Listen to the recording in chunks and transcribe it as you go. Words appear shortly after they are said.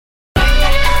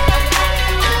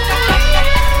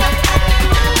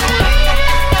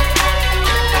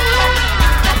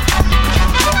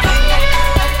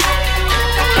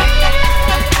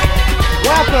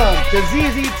The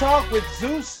ZZ Talk with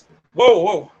Zeus.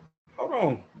 Whoa.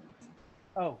 Hold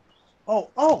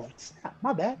on.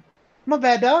 My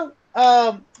bad, dog.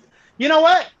 You know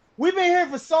what? We've been here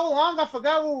for so long, I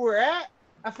forgot where we're at.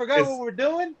 I forgot what we're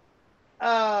doing.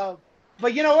 But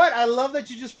you know what? I love that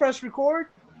you just pressed record.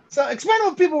 So explain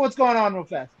to people what's going on real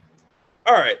fast.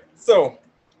 All right. So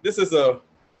this is a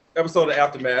episode of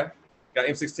Aftermath. Got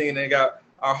M16 and got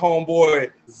our homeboy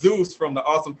Zeus from the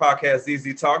awesome podcast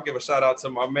ZZ Talk. Give a shout out to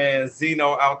my man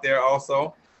Zeno out there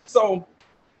also. So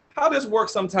how this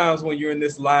works sometimes when you're in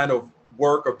this line of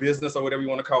work or business or whatever you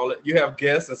want to call it, you have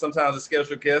guests and sometimes the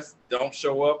scheduled guests don't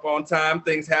show up on time.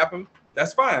 Things happen.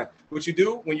 That's fine. What you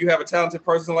do when you have a talented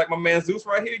person like my man Zeus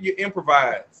right here, you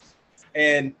improvise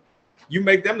and you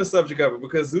make them the subject of it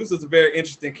because Zeus is a very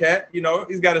interesting cat. You know,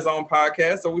 he's got his own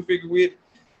podcast. So we figured we'd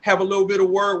have a little bit of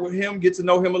word with him, get to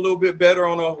know him a little bit better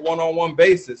on a one-on-one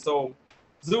basis. So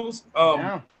Zeus,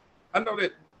 I know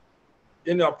that,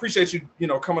 appreciate you,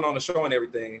 coming on the show and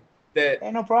everything. That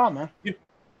ain't no problem, man.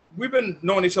 We've been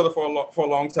knowing each other for a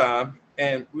long time,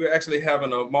 and we're actually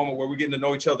having a moment where we're getting to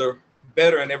know each other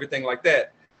better and everything like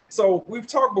that. So we've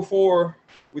talked before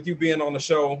with you being on the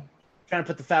show. Trying to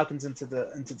put the Falcons into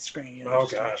the screen. Oh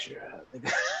gosh,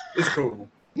 it's cool.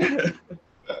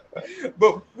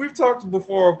 But we've talked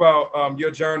before about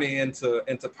your journey into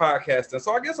podcasting.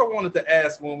 So I guess I wanted to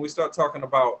ask, when we start talking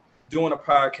about doing a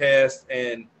podcast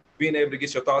and being able to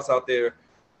get your thoughts out there,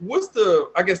 what's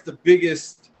the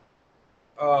biggest,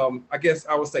 I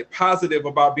would say positive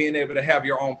about being able to have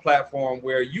your own platform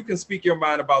where you can speak your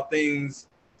mind about things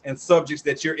and subjects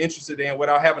that you're interested in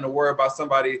without having to worry about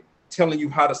somebody telling you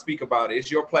how to speak about it?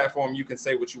 It's your platform. You can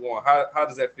say what you want. How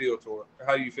does that feel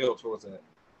how do you feel towards that?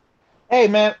 Hey,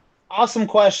 man, awesome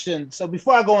question. So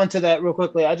before I go into that real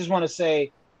quickly, I just want to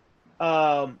say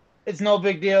it's no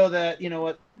big deal that,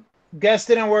 guests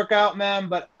didn't work out, man,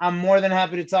 but I'm more than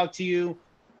happy to talk to you.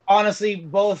 Honestly,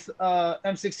 both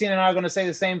M16 and I are going to say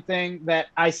the same thing that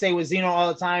I say with Zeno all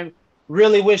the time.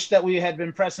 Really wish that we had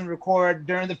been pressing record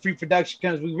during the pre-production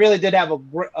because we really did have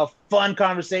a fun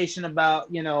conversation about,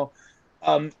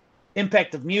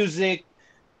 impact of music,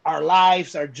 our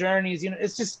lives, our journeys.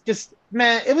 It's just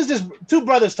man, it was just two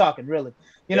brothers talking, really.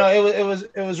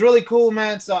 It was really cool,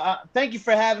 man. So thank you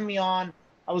for having me on.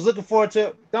 I was looking forward to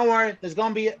it. Don't worry, there's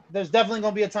definitely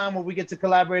gonna be a time where we get to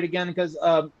collaborate again because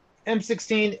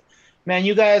M16, man,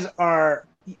 you guys are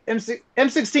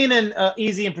M16 and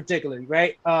Easy in particular,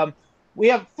 right? We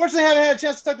fortunately haven't had a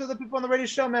chance to talk to the people on the radio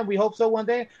show, man. We hope so one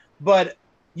day, but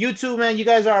you two, man, you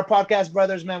guys are our podcast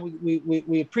brothers, man.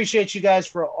 We appreciate you guys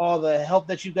for all the help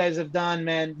that you guys have done,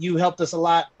 man. You helped us a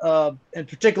lot, and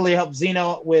particularly helped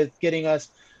Zeno with getting us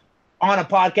on a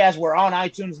podcast. We're on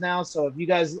iTunes now, so if you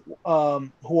guys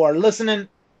who are listening,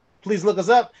 please look us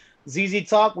up, ZZ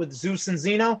Talk with Zeus and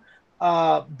Zeno.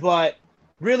 But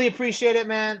really appreciate it,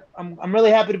 man. I'm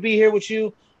really happy to be here with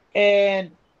you. And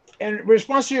in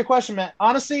response to your question, man,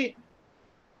 honestly,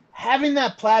 having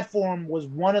that platform was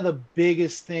one of the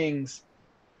biggest things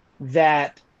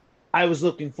that I was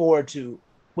looking forward to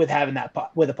with having that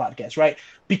with a podcast, right?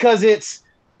 Because it's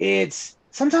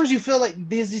sometimes you feel like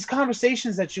there's these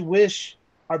conversations that you wish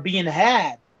are being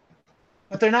had,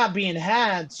 but they're not being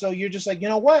had. So you're just like, you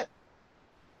know what?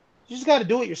 You just got to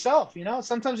do it yourself.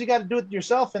 Sometimes you got to do it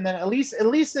yourself. And then at least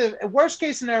if worst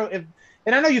case scenario,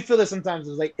 and I know you feel this sometimes,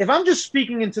 it's like, if I'm just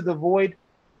speaking into the void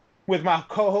with my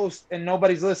co-host and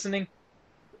nobody's listening,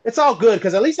 it's all good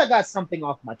because at least I got something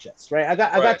off my chest, right? I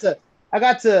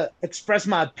got to express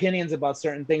my opinions about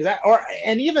certain things.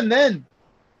 And even then,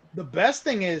 the best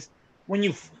thing is when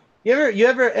you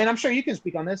ever, and I'm sure you can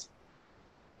speak on this,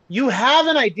 you have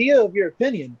an idea of your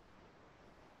opinion,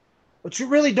 but you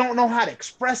really don't know how to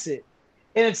express it.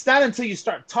 And it's not until you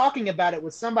start talking about it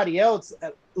with somebody else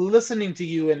listening to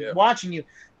you and watching you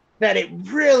that it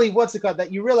really,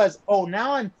 that you realize, oh,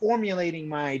 now I'm formulating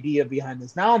my idea behind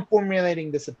this. Now I'm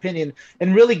formulating this opinion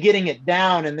and really getting it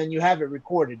down, and then you have it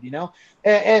recorded,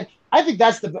 And I think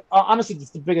that's honestly,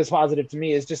 that's the biggest positive to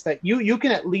me is just that you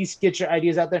can at least get your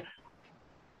ideas out there.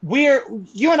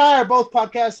 You and I are both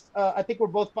podcasts. I think we're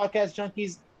both podcast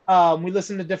junkies. We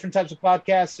listen to different types of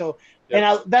podcasts. So,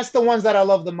 and that's the ones that I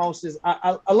love the most is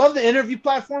I love the interview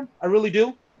platform. I really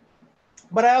do.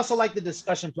 But I also like the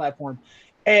discussion platform.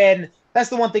 And that's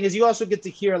the one thing is you also get to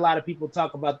hear a lot of people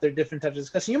talk about their different types of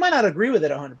discussion. You might not agree with it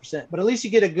 100%, but at least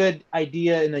you get a good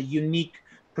idea and a unique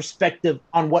perspective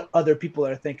on what other people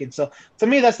are thinking. So to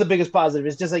me, that's the biggest positive.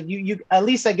 It's just like you at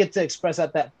least I get to express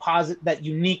out that positive,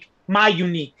 my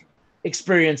unique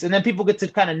experience. And then people get to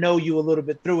kind of know you a little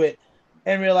bit through it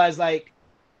and realize like,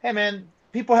 hey man,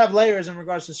 people have layers in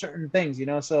regards to certain things,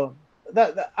 So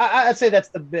I'd say that's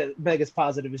the biggest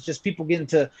positive is just people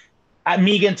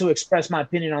me getting to express my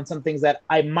opinion on some things that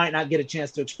I might not get a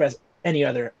chance to express any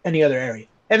other area.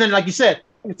 And then, like you said,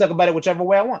 I can talk about it whichever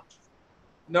way I want.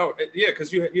 No, yeah,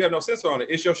 because you have no censor on it.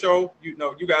 It's your show. You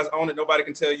know, you guys own it. Nobody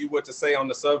can tell you what to say on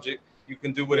the subject. You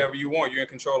can do whatever you want. You're in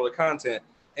control of the content.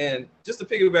 And just to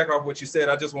piggyback off what you said,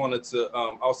 I just wanted to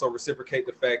also reciprocate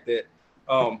the fact that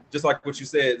just like what you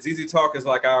said, ZZ Talk is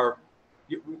like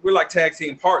we're like tag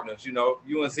team partners. You know,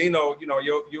 you and Zeno, you know,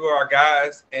 you are our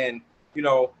guys, and you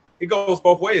know, it goes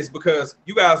both ways because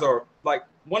you guys are like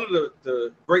one of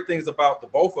the great things about the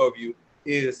both of you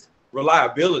is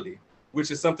reliability,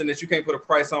 which is something that you can't put a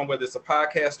price on, whether it's a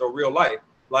podcast or real life.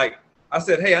 Like I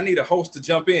said, hey, I need a host to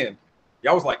jump in.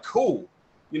 Y'all was like, cool.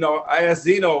 You know, I asked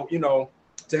Zeno, you know,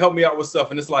 to help me out with stuff.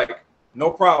 And it's like,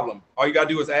 no problem. All you got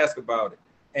to do is ask about it.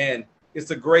 And it's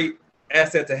a great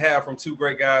asset to have from two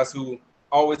great guys who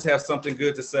always have something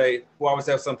good to say, who always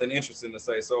have something interesting to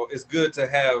say. So it's good to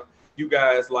have you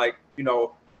guys like, you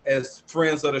know, as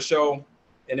friends of the show.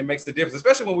 And it makes the difference,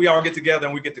 especially when we all get together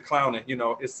and we get to clown it. You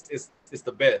know, it's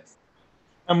the best.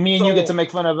 And me and you get to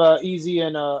make fun of Easy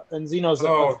and Zeno's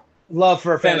love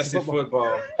for fantasy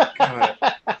football. God,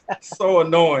 so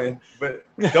annoying, but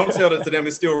don't tell it to them.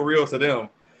 It's still real to them.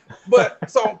 But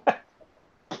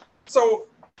so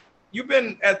you've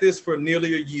been at this for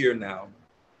nearly a year now.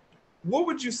 What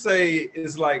would you say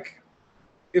is like,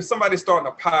 if somebody's starting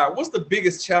a pod, what's the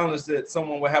biggest challenge that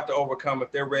someone would have to overcome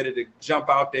if they're ready to jump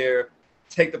out there,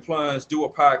 take the plunge, do a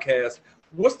podcast?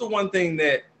 What's the one thing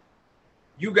that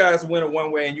you guys went it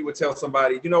one way and you would tell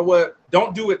somebody, you know what,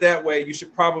 don't do it that way. You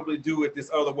should probably do it this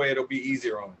other way. It'll be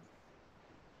easier on you.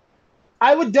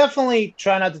 I would definitely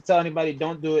try not to tell anybody,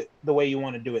 don't do it the way you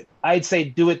want to do it. I'd say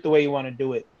do it the way you want to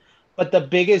do it. But the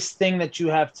biggest thing that you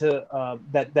have to,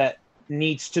 that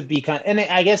needs to be and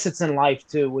I guess it's in life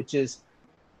too, which is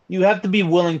you have to be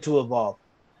willing to evolve.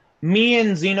 Me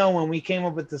and Zeno, when we came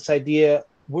up with this idea,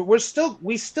 we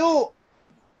still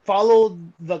follow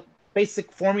the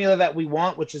basic formula that we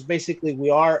want, which is basically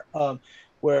like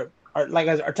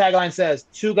as our tagline says,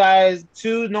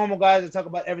 two normal guys that talk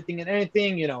about everything and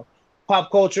anything, you know,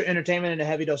 pop culture, entertainment, and a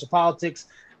heavy dose of politics,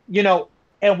 you know,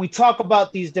 and we talk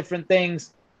about these different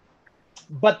things.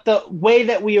 But the way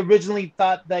that we originally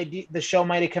thought the show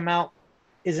might have come out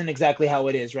isn't exactly how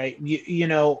it is, right? You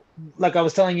know, like I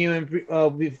was telling you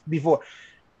before,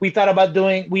 we thought about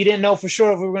we didn't know for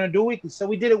sure if we were going to do it weekly. So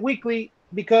we did it weekly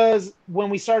because when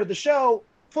we started the show,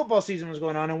 football season was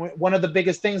going on. And one of the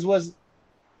biggest things was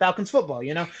Falcons football,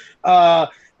 you know,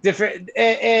 different.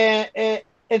 And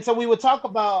so we would talk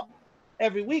about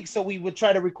every week. So we would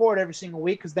try to record every single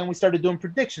week because then we started doing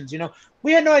predictions. You know,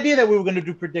 we had no idea that we were going to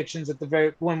do predictions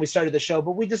when we started the show,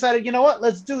 but we decided, you know what,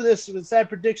 let's do this. Let's have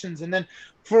predictions. And then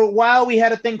for a while we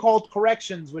had a thing called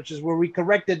corrections, which is where we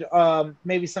corrected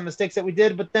maybe some mistakes that we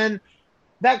did, but then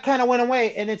that kind of went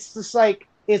away. And it's just like,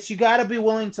 you got to be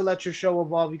willing to let your show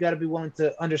evolve. You got to be willing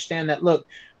to understand that, look,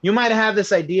 you might have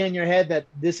this idea in your head that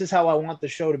this is how I want the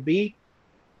show to be,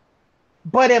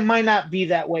 but it might not be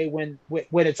that way when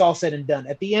it's all said and done.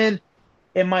 At the end,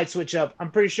 it might switch up.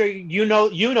 I'm pretty sure you know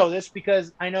this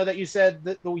because I know that you said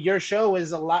that your show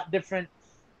is a lot different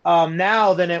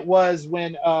now than it was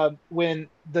when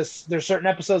there's certain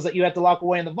episodes that you had to lock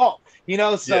away in the vault. You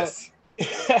know, so yes.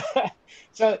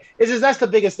 So that's the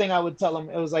biggest thing I would tell them.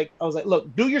 I was like,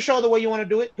 look, do your show the way you want to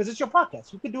do it because it's your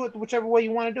podcast. You can do it whichever way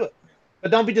you want to do it,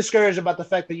 but don't be discouraged about the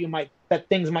fact that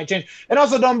things might change, and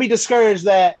also don't be discouraged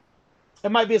that it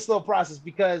might be a slow process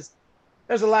because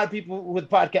there's a lot of people with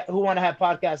podcast who want to have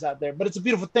podcasts out there. But it's a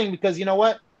beautiful thing because you know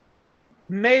what?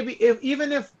 Maybe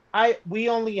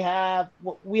we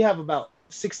have about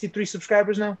 63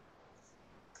 subscribers now.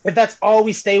 If that's all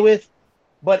we stay with,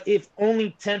 but if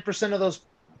only 10%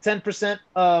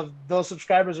 of those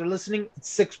subscribers are listening, it's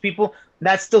 6 people.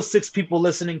 That's still 6 people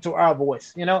listening to our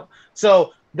voice, you know?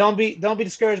 So don't be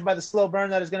discouraged by the slow burn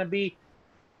that is going to be.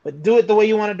 But do it the way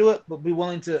you want to do it, but be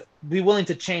willing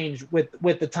to change with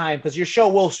the time because your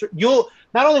show you'll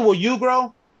not only will you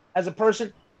grow as a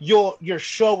person, your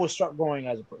show will start growing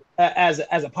as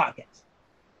a podcast.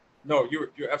 No,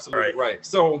 you're absolutely right.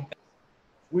 So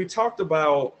we talked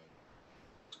about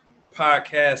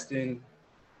podcasting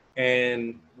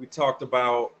and we talked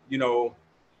about, you know,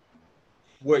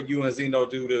 what you and Zeno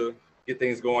do to get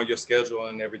things going, your schedule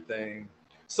and everything.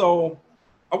 So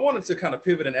I wanted to kind of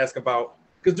pivot and ask about,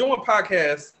 because doing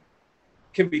podcasts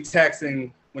can be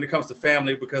taxing when it comes to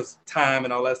family because time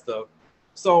and all that stuff.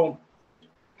 So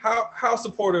how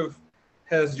supportive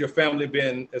has your family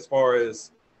been as far as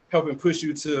helping push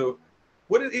you to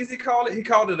what did Easy call it? He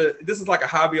called it this is like a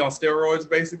hobby on steroids,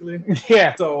 basically.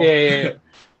 Yeah. So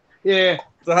yeah.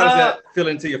 So how does that fit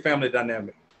into your family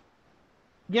dynamic?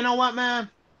 You know what, man?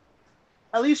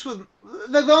 At least with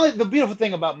the beautiful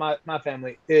thing about my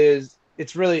family is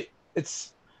it's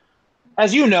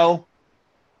as you know,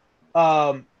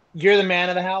 you're the man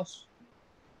of the house,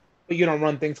 but you don't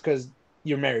run things because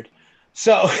you're married.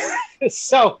 So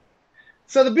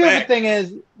so the beautiful thing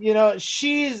is, you know,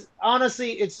 she's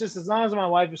honestly, it's just as long as my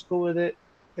wife is cool with it,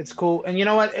 it's cool. And you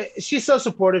know what? She's so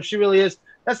supportive. She really is.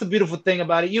 That's the beautiful thing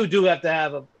about it. You do have to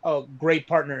have a great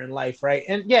partner in life, right?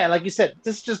 And yeah, like you said,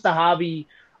 this is just a hobby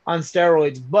on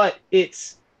steroids, but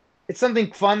it's something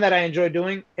fun that I enjoy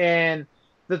doing. And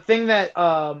the thing that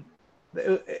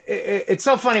it's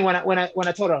so funny when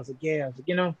I told her, I was like, yeah, I was like,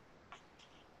 you know,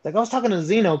 like I was talking to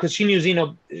Zeno because she knew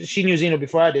Zeno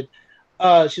before I did.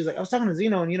 She was like, I was talking to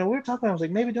Zeno, and you know, we were talking. I was like,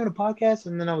 maybe doing a podcast,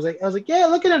 and then I was like, yeah,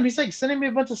 look at him. He's like sending me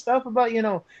a bunch of stuff about, you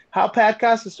know, how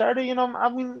podcasts have started. You know, I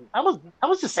mean, I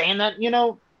was just saying that, you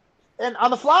know, and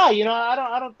on the fly, you know,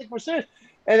 I don't think we're serious.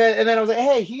 And then I was like,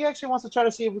 hey, he actually wants to try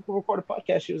to see if we can record a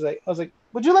podcast. I was like,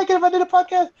 would you like it if I did a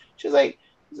podcast? She was like,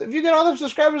 if you get all the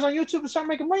subscribers on YouTube and start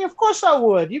making money, of course I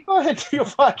would. You go ahead and do your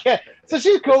podcast. So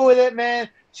she's cool with it, man.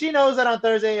 She knows that on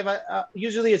Thursday, if I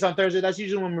usually it's on Thursday. That's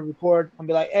usually when we record. I'll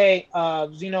be like, hey,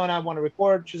 Zeno and I want to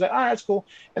record. She's like, all right, that's cool.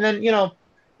 And then, you know,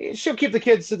 she'll keep the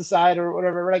kids to the side or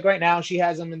whatever. Like right now, she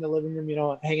has them in the living room, you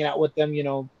know, hanging out with them. You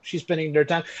know, she's spending their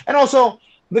time. And also,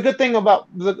 the good thing about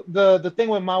the thing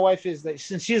with my wife is that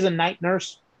since she's a night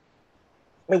nurse,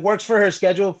 it works for her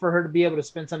schedule for her to be able to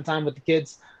spend some time with the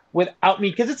kids without me,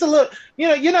 because it's a little, you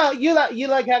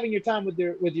like having your time with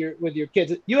your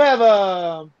kids. You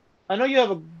have I know you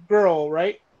have a girl,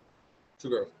 right? Two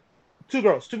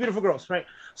girls. Two beautiful girls, right?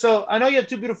 So I know you have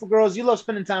two beautiful girls. You love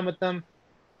spending time with them.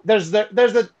 There's a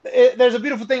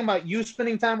beautiful thing about you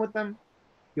spending time with them,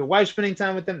 your wife spending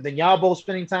time with them, then y'all both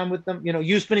spending time with them. You know,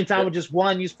 you spending time with just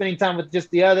one, you spending time with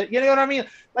just the other. You know what I mean?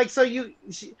 Like, so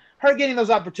her getting those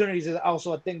opportunities is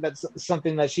also a thing that's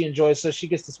something that she enjoys. So she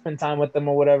gets to spend time with them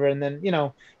or whatever. And then, you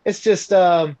know, it's just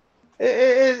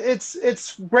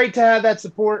it's great to have that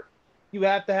support. You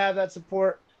have to have that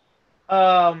support.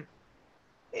 It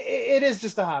is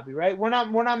just a hobby, right? We're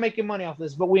not making money off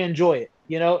this, but we enjoy it,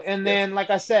 you know. And then, like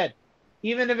I said,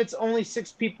 even if it's only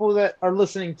 6 people that are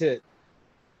listening to it,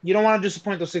 you don't want to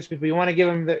disappoint those 6 people. You want to give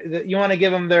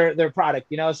them their product,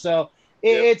 you know. So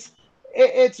it's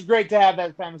great to have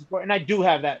that family support, and I do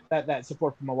have that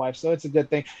support from my wife, so it's a good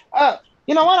thing.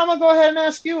 You know what? I'm gonna go ahead and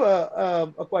ask you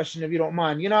a question if you don't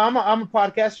mind. You know, I'm a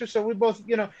podcaster, so we both,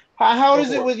 you know, how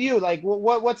is it with you? Like,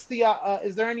 what's the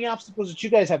is there any obstacles that you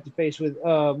guys have to face with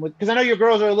because I know your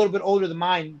girls are a little bit older than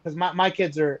mine, because my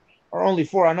kids are only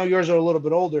 4. I know yours are a little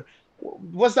bit older.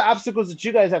 What's the obstacles that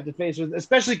you guys have to face with,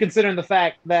 especially considering the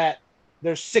fact that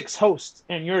there's 6 hosts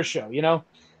in your show, you know?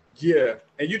 Yeah,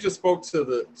 and you just spoke to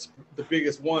the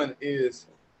biggest one is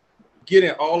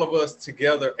getting all of us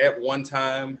together at one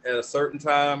time at a certain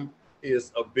time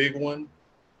is a big one.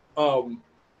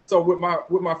 So with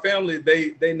my family,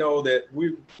 they know that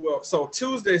so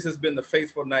Tuesdays has been the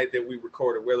faithful night that we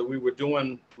recorded, whether we were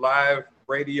doing live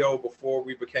radio before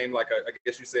we became like I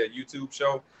guess you said, YouTube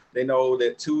show. They know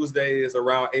that Tuesday is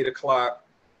around 8 o'clock.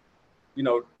 You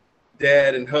know,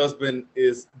 dad and husband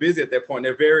is busy at that point.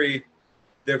 They're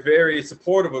very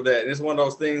supportive of that. And it's one of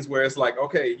those things where it's like,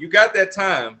 okay, you got that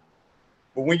time,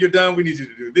 but when you're done, we need you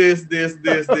to do this,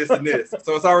 and this.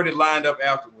 So it's already lined up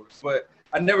afterwards. But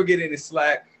I never get any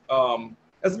slack.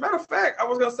 As a matter of fact, I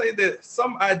was gonna say that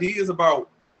some ideas about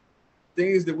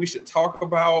things that we should talk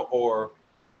about, or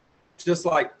just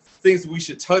like things we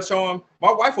should touch on,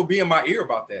 my wife will be in my ear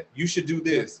about that. You should do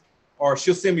this, or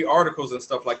she'll send me articles and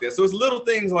stuff like that. So it's little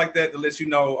things like that let you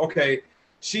know, okay,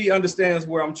 she understands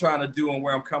where I'm trying to do and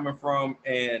where I'm coming from,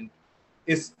 and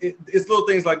it's little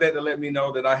things like that let me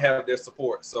know that I have their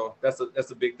support. So that's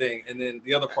a big thing. And then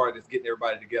the other part is getting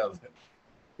everybody together.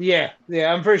 Yeah,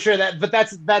 I'm pretty sure that, but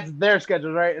that's their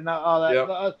schedule, right? And all that.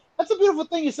 Yep. That's a beautiful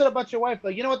thing you said about your wife, though.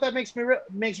 You know what that makes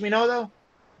me know, though?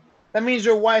 That means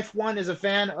your wife, 1, is a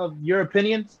fan of your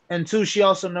opinions, and 2, she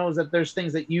also knows that there's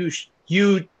things that you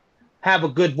have a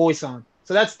good voice on.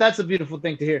 So that's a beautiful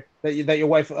thing to hear, that your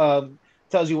wife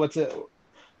tells you what to.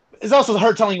 It's also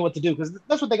her telling you what to do, because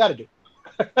that's what they got to do.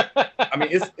 I mean,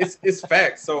 it's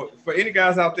facts. So for any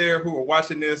guys out there who are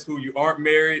watching this, who you aren't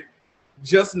married,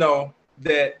 just know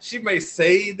that she may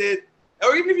say that,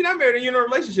 or even if you're not married and you're in a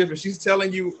relationship and she's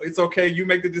telling you it's okay, you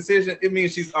make the decision, it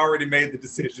means she's already made the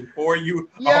decision for you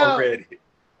already.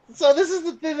 So this is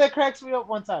the thing that cracks me up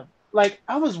one time. Like,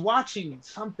 I was watching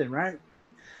something, right?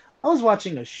 I was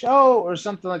watching a show or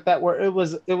something like that where it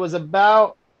was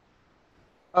about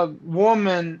a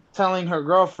woman telling her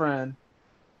girlfriend,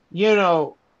 you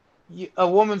know, a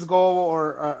woman's goal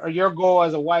or your goal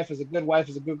as a wife, as a good wife,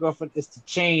 as a good girlfriend, is to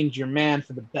change your man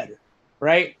for the better,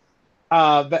 right?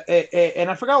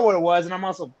 And I forgot what it was, and I'm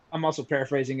also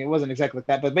paraphrasing. It wasn't exactly like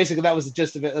that, but basically that was the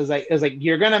gist of it. It was like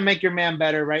you're gonna make your man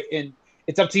better, right? And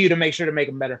it's up to you to make sure to make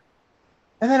him better.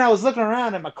 And then I was looking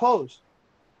around at my clothes.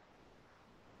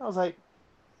 I was like,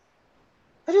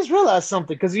 I just realized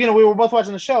something because we were both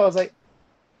watching the show. I was like,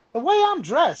 the way I'm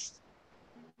dressed,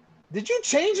 did you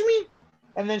change me?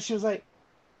 And then she was like,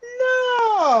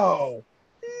 no,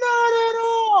 not at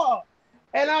all.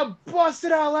 And I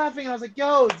busted out laughing. I was like,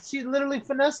 yo, she literally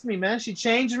finessed me, man. She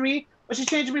changed me, but she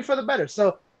changed me for the better.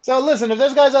 So listen, if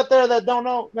there's guys out there that don't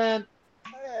know, man,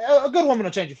 a good woman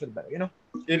will change you for the better.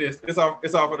 It is. It's all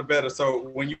for the better. So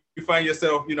when you find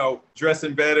yourself,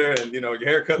 dressing better and, your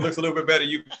haircut looks a little bit better,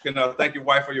 you can thank your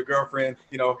wife or your girlfriend,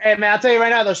 Hey, man, I'll tell you right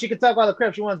now, though, she can talk all the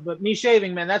crap she wants, but me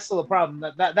shaving, man, that's still a problem.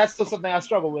 That's still something I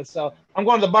struggle with. So I'm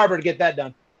going to the barber to get that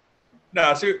done.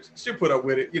 Nah, she'll put up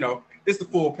with it. It's the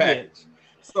full package.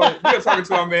 Yeah. So we're talking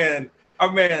to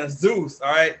our man Zeus.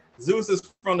 All right. Zeus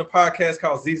is from the podcast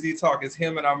called ZZ Talk. It's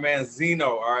him and our man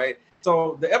Zeno. All right.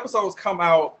 So the episodes come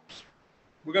out,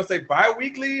 we're going to say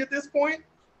bi-weekly at this point.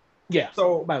 Yeah.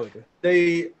 So bi-weekly.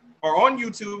 They are on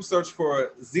YouTube. Search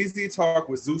for ZZ Talk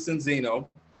with Zeus and Zeno,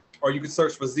 or you can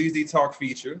search for ZZ Talk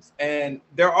features. And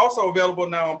they're also available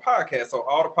now on podcasts. So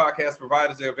all the podcast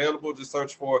providers are available. Just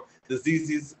search for the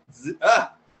ZZ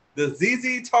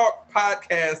Talk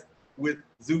podcast with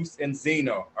Zeus and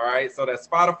Zeno. All right. So that's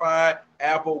Spotify,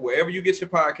 Apple, wherever you get your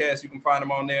podcasts, you can find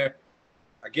them on there.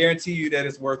 I guarantee you that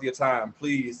it's worth your time.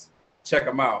 Please check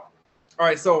them out. All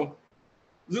right. So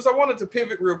Zeus, I wanted to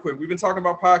pivot real quick. We've been talking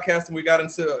about podcasting. We got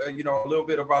into, a little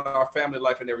bit about our family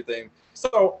life and everything.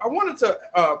 So I wanted to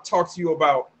talk to you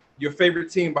about your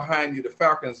favorite team behind you, the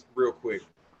Falcons, real quick.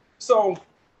 So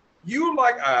you,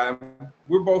 like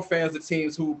we're both fans of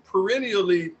teams who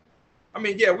perennially,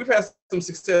 we've had some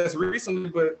success recently,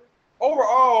 but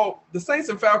overall, the Saints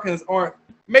and Falcons aren't,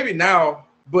 maybe now,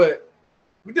 but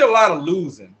we did a lot of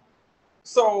losing.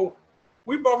 So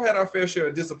we both had our fair share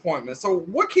of disappointment. So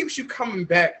what keeps you coming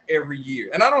back every year?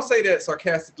 And I don't say that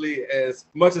sarcastically as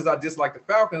much as I dislike the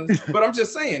Falcons, but I'm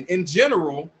just saying, in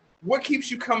general, what keeps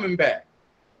you coming back?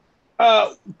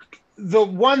 The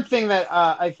one thing that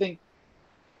I think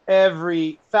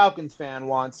every Falcons fan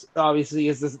wants, obviously,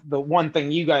 is the one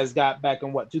thing you guys got back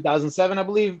in 2007, I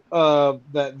believe,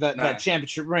 that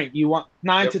championship ring. You want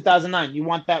 2009. You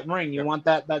want that ring. You want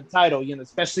that title.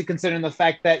 Especially considering the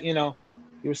fact that you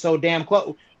were so damn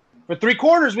close. For 3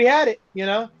 quarters, we had it.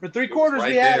 For 3 quarters,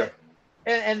 we had it.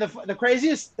 And the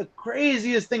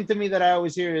craziest thing to me that I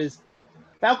always hear is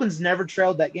Falcons never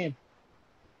trailed that game,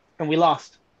 and we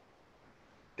lost.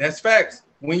 That's facts.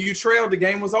 When you trailed, the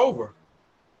game was over.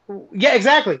 Yeah,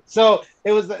 exactly. So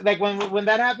it was like when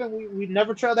that happened, we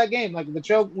never trailed that game. Like we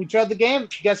trailed the game.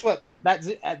 Guess what?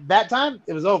 At that time,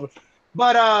 it was over.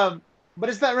 But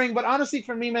it's that ring. But honestly,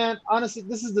 for me, man, this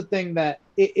is the thing that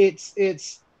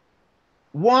it's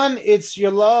one. It's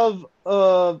your love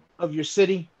of your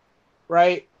city,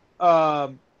 right? I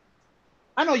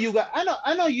know you got.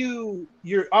 I know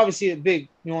you're obviously a big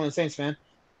New Orleans Saints fan.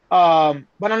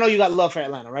 But I know you got love for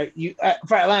Atlanta, right?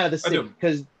 For Atlanta, the city,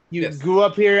 because you grew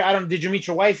up here. Did you meet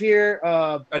your wife here?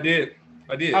 I did.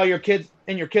 Oh, your kids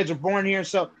were born here.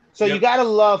 So you got a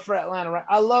love for Atlanta, right?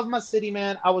 I love my city,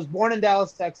 man. I was born in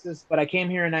Dallas, Texas, but I came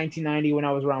here in 1990 when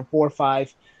I was around 4 or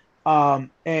 5.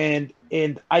 And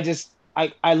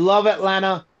I love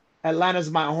Atlanta.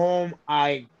 Atlanta's my home.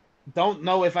 I don't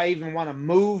know if I even want to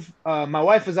move. My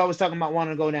wife is always talking about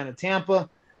wanting to go down to Tampa,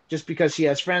 just because she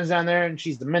has friends down there, and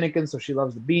she's Dominican, so she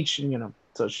loves the beach, and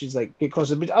so she's like, get close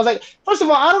to the beach. I was like, first of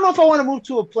all, I don't know if I want to move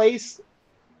to a place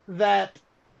that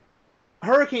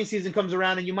hurricane season comes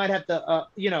around and you might have to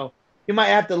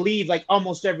leave like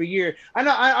almost every year. I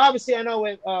know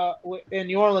in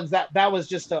New Orleans that was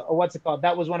just what's it called?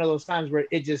 That was one of those times where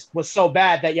it just was so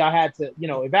bad that y'all had to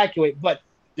evacuate. But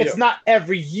it's not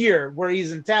every year where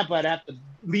he's in Tampa. I'd have to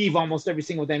leave almost every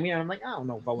single day. I'm like, I don't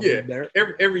know if I want to live there.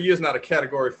 Every year's not a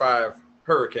Category 5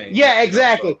 hurricane. Yeah,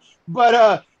 exactly. But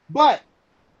I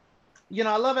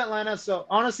love Atlanta. So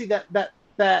honestly, that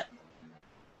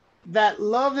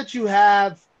love that you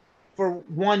have for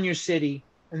one, your city,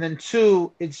 and then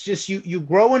 2, it's just you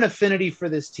grow an affinity for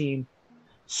this team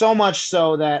so much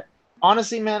so that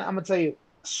honestly, man, I'm gonna tell you,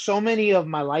 so many of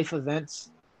my life events,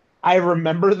 I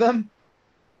remember them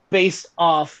based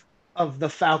off of the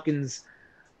Falcons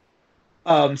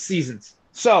seasons.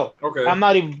 So okay. I'm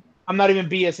not even I'm not even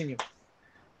BSing you.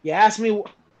 You ask me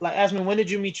when did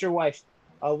you meet your wife?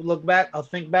 I'll look back. I'll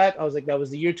think back. I was like, that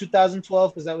was the year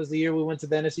 2012 because that was the year we went to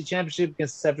the NFC Championship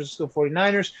against the San Francisco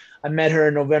 49ers. I met her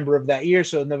in November of that year,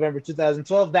 so November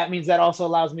 2012. That means that also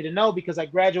allows me to know because I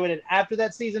graduated after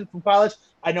that season from college.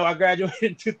 I know I graduated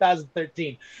in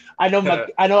 2013. I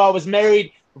know I was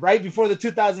married right before the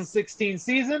 2016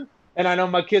 season, and I know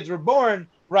my kids were born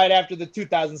right after the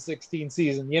 2016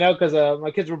 season, you know, because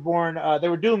my kids were born, they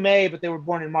were due May, but they were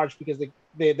born in March because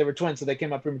they were twins, so they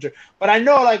came out premature. But I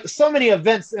know like so many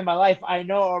events in my life, I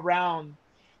know around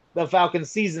the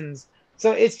Falcons seasons.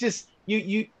 So it's just,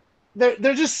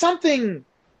 there's just something,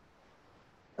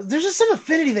 there's just some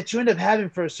affinity that you end up having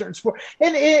for a certain sport.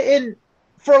 And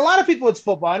for a lot of people, it's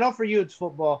football. I know for you, it's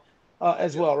football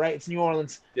as well, right? It's New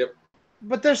Orleans. Yep.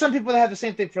 But there's some people that have the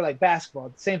same thing for like basketball,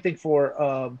 the same thing for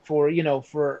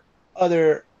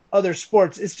other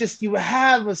sports. It's just you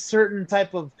have a certain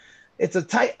type of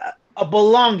a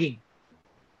belonging.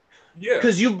 Yeah.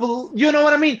 Because you know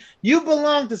what I mean? You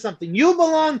belong to something. You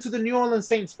belong to the New Orleans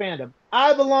Saints fandom.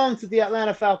 I belong to the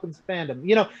Atlanta Falcons fandom.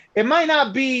 You know, it might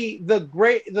not be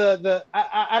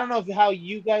I don't know how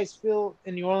you guys feel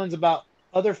in New Orleans about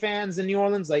other fans in New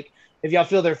Orleans, like if y'all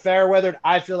feel they're fair weathered.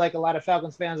 I feel like a lot of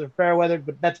Falcons fans are fair weathered,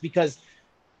 but that's because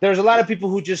there's a lot of people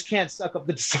who just can't suck up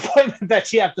the disappointment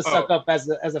that you have to suck up as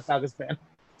a Falcons fan.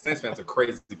 Saints fans are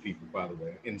crazy people, by the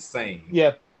way. Insane.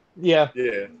 Yeah.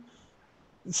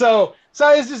 So that's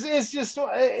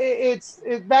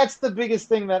the biggest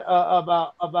thing that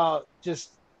about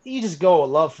just you just go with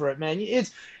love for it, man.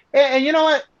 And you know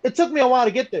what? It took me a while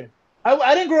to get there.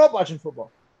 I didn't grow up watching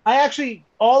football. I actually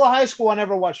all of high school I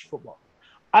never watched football.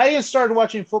 I didn't start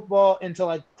watching football until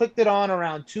I clicked it on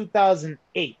around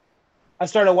 2008. I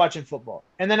started watching football,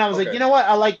 and then I was like, you know what?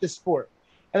 I like this sport.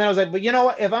 And then I was like, but you know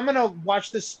what? If I'm gonna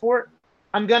watch this sport,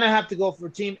 I'm gonna have to go for a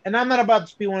team, and I'm not about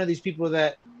to be one of these people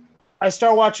that I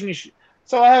start watching.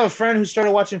 So I have a friend who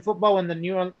started watching football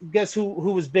when guess who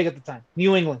was big at the time?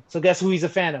 New England. So guess who he's a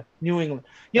fan of? New England.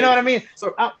 You know what I mean?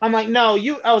 So I'm like, no,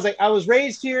 I was like, I was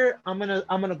raised here. I'm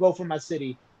gonna go for my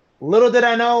city. Little did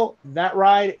I know that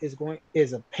ride is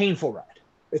a painful ride.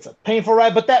 It's a painful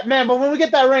ride, but when we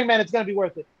get that ring, man, it's gonna be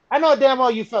worth it. I know damn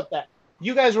well you felt that.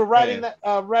 You guys were riding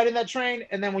that train,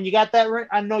 and then when you got that ring,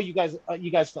 I know you guys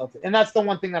felt it, and that's the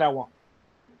one thing that I want.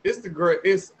 It's the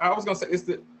greatest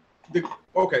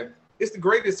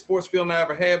sports feeling I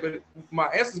ever had, but my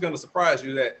answer is going to surprise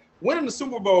you that winning the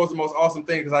Super Bowl is the most awesome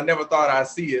thing because I never thought I'd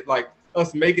see it, like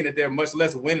us making it there, much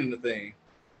less winning the thing.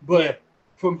 But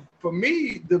for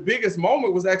me, the biggest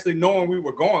moment was actually knowing we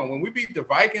were going. When we beat the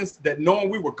Vikings, that knowing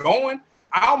we were going,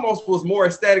 I almost was more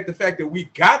ecstatic the fact that we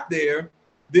got there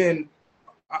than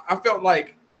I felt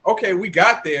like, okay, we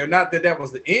got there. Not that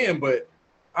was the end, but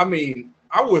I mean,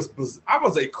 I was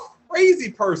a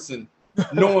crazy person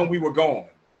knowing we were going.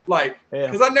 Like,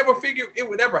 because I never figured it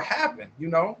would ever happen, you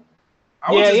know?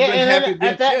 I was just been happy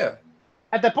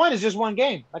at that point, it's just one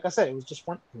game. Like I said, it was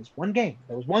one game.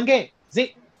 There was one game.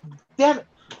 Damn it.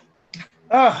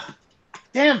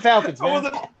 Damn Falcons,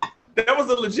 man. That was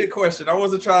a legit question. I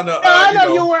wasn't trying to. I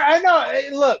know you were. I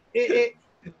know. Look,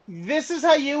 this is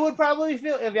how you would probably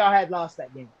feel if y'all had lost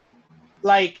that game.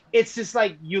 Like, it's just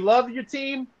like you love your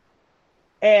team,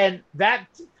 and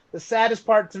the saddest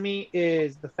part to me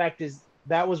is the fact is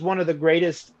that was one of the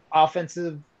greatest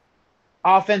offenses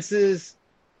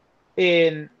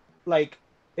in the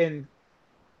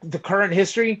current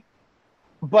history,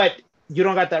 but you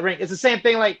don't got that ring. It's the same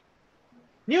thing like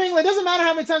New England. It doesn't matter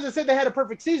how many times they said they had a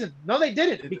perfect season. No, they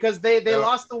didn't because they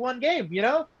lost the one game, you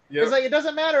know? Yep. It's like, it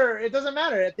doesn't matter. It doesn't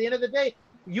matter. At the end of the day,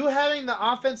 you having the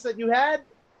offense that you had,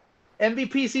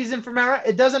 MVP season for Mara,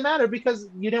 it doesn't matter because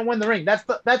you didn't win the ring. That's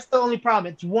the only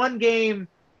problem. It's one game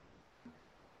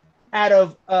out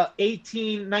of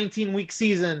 18, 19-week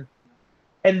season,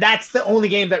 and that's the only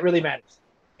game that really matters.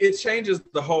 It changes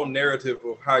the whole narrative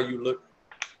of how you look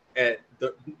at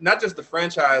not just the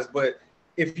franchise, but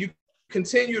if you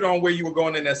continued on where you were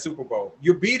going in that Super Bowl,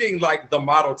 you're beating like the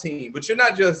model team, but you're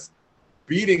not just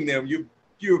beating them,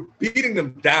 you're beating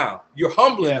them down. You're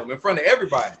humbling them in front of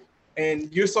everybody.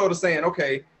 And you're sort of saying,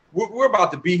 okay, we're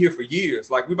about to be here for years.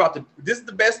 Like this is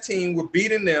the best team. We're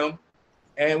beating them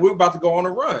and we're about to go on a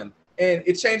run. And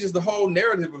it changes the whole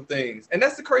narrative of things. And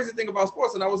that's the crazy thing about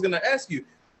sports. And I was going to ask you,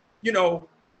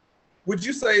 would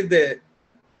you say that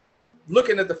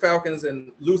looking at the Falcons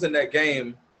and losing that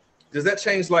game, does that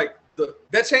change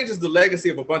that changes the legacy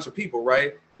of a bunch of people,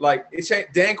 right? Like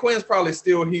Dan Quinn's probably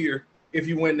still here if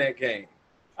you win that game.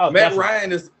 Oh, Matt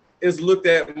Ryan is looked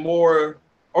at more.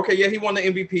 Okay, yeah, he won the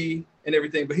MVP and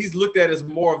everything, but he's looked at as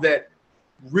more of that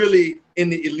really in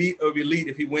the elite of elite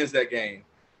if he wins that game.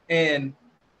 And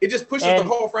it just pushes the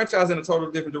whole franchise in a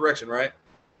totally different direction, right?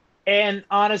 And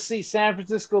honestly, San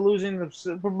Francisco losing the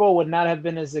Super Bowl would not have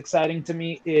been as exciting to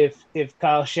me if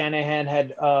Kyle Shanahan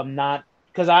had not.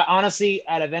 Because I honestly,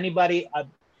 out of anybody,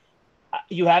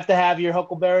 you have to have your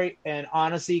Huckleberry, and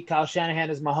honestly, Kyle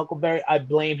Shanahan is my Huckleberry. I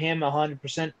blame him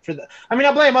 100% for the. I mean,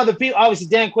 I blame other people. Obviously,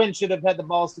 Dan Quinn should have had the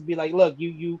balls to be like, "Look,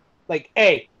 you like,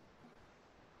 hey,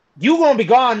 you gonna be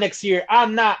gone next year.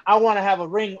 I'm not. I want to have a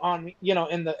ring on,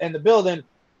 in the building.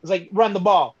 It's like run the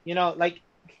ball, like."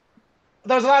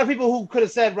 There's a lot of people who could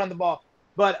have said run the ball,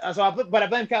 but I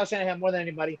blame Kyle Shanahan more than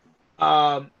anybody,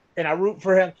 and I root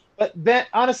for him. But then,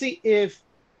 honestly, if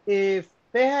we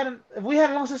hadn't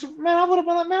lost this, man, I would have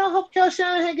been like, man, I hope Kyle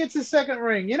Shanahan gets his second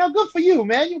ring. Good for you,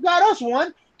 man. You got us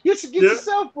one. You should get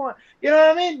yourself one. You know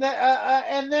what I mean?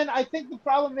 And then I think the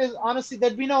problem is, honestly,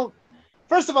 there'd be no.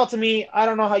 First of all, to me, I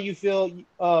don't know how you feel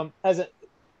as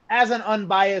an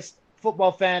unbiased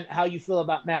football fan, how you feel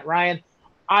about Matt Ryan.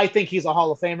 I think he's a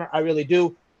Hall of Famer. I really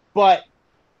do. But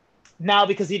now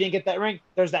because he didn't get that ring,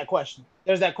 there's that question.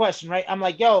 Right? I'm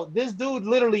like, yo, this dude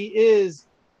literally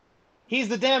he's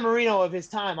the Dan Marino of his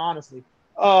time, honestly.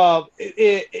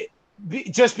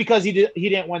 Just because he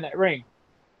didn't win that ring.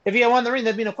 If he had won the ring,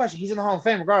 there'd be no question. He's in the Hall of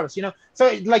Fame regardless,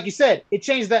 So like you said, it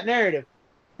changed that narrative.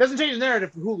 Doesn't change the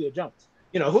narrative for Julio Jones.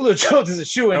 Julio Jones is a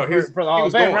shoo-in for the Hall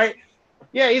of Fame, right?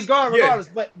 Yeah, he's gone regardless.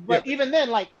 But even then,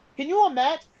 like, can you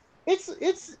imagine? It's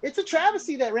a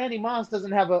travesty that Randy Moss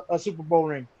doesn't have a Super Bowl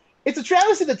ring. It's a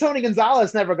travesty that Tony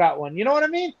Gonzalez never got one. You know what I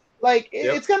mean? Like,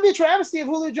 it's going to be a travesty if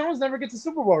Julio Jones never gets a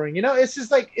Super Bowl ring. It's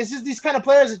just these kind of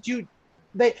players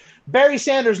that Barry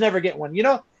Sanders never get one.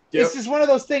 It's just one of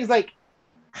those things. Like,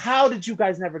 how did you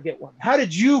guys never get one? How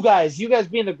did you guys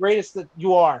being the greatest that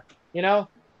you are? Yeah,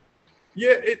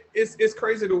 it's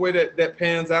crazy the way that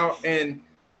pans out. And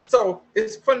so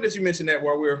it's funny that you mentioned that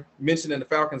while we're mentioning the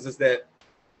Falcons is that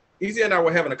Easy and I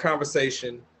were having a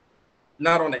conversation,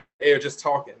 not on the air, just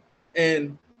talking.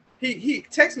 And he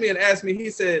texted me and asked me, he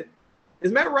said,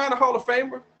 is Matt Ryan a Hall of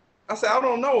Famer? I said, I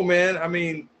don't know, man. I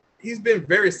mean, he's been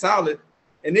very solid.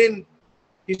 And then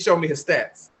he showed me his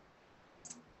stats.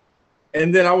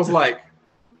 And then I was like,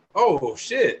 oh,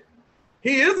 shit.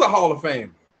 He is a Hall of Famer.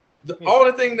 The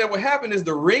only thing that would happen is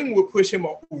the ring would push him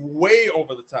way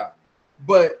over the top.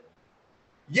 But,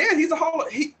 yeah, he's a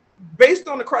based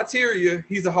on the criteria,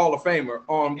 he's a Hall of Famer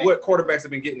on what quarterbacks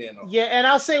have been getting in on. Yeah, and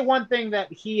I'll say one thing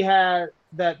that he had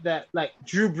that like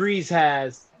Drew Brees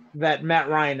has that Matt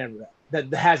Ryan never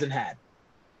that hasn't had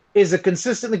is a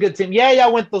consistently good team. Yeah,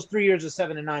 y'all went those 3 years of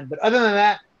 7-9, but other than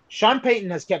that, Sean Payton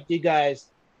has kept you guys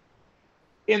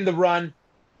in the run,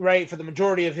 right, for the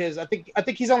majority of his. I think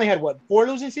he's only had 4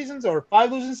 losing seasons or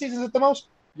 5 losing seasons at the most.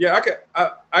 Yeah,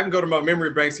 I can go to my memory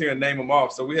banks here and name them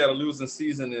off. So we had a losing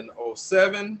season in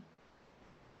 2007.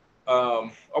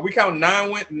 Are we counting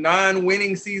 9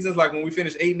 winning seasons, like when we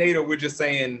finished 8-8, or we're just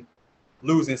saying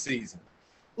losing season?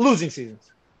 Losing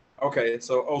seasons. Okay,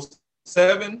 so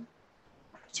 2007,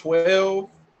 12,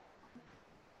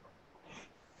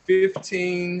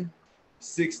 15,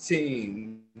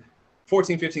 16,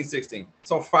 14, 15, 16.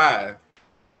 So five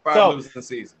losing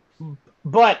seasons.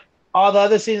 But all the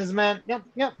other seasons, man.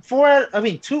 Yep. 4. I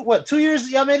mean, 2 years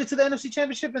y'all made it to the NFC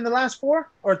Championship in the last 4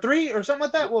 or 3 or something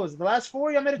like that? What was it, the last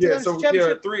 4 y'all made it to the NFC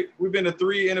Championship? Yeah, 3. We've been to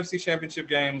 3 NFC Championship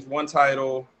games, 1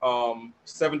 title,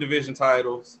 7 division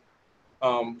titles.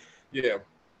 Yeah.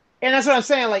 And that's what I'm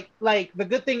saying. Like the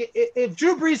good thing, if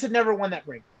Drew Brees had never won that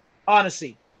ring,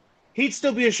 honestly, he'd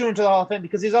still be assured to the Hall of Fame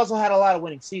because he's also had a lot of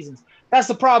winning seasons. That's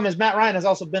the problem is Matt Ryan has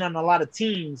also been on a lot of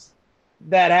teams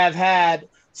that have had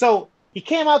 – so – he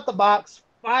came out the box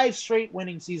 5 straight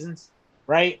winning seasons,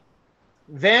 right?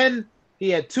 Then he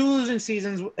had 2 losing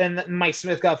seasons, and Mike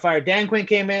Smith got fired. Dan Quinn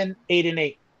came in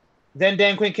 8-8. Then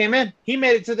Dan Quinn came in. He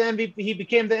made it to the MVP. He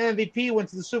became the MVP. Went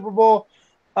to the Super Bowl.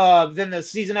 Then the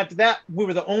season after that, we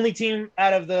were the only team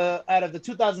out of the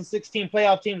 2016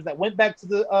 playoff teams that went back to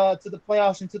the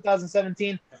playoffs in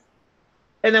 2017.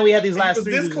 And then we had these last 3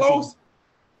 this close. Seasons.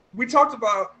 We talked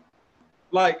about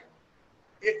like.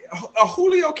 A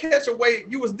Julio catch away,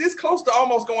 you was this close to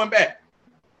almost going back.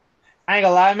 I ain't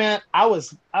gonna lie, man. I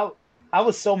was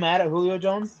so mad at Julio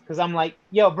Jones because I'm like,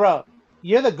 yo, bro,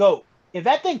 you're the GOAT. If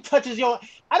that thing touches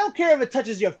I don't care if it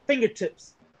touches your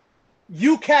fingertips.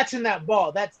 You catching that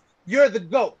ball, you're the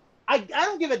GOAT. I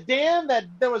don't give a damn that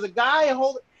there was a guy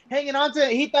hanging on to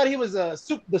it. He thought he was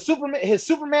his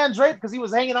Superman drape because he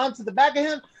was hanging on to the back of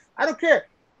him. I don't care.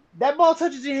 That ball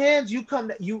touches your hands, you got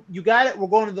it. We're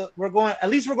going to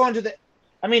the.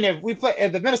 I mean, if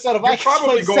the Minnesota Vikings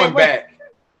probably going back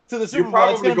to the Super Bowl,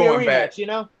 it's going to be a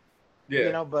rematch,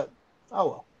 Yeah. But Oh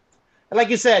well. Like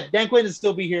you said, Dan Quinn would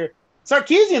still be here.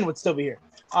 Sarkeesian would still be here,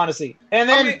 honestly. And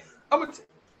I then mean,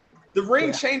 the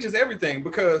ring changes everything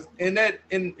because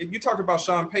you talked about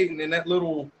Sean Payton in that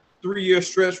little 3-year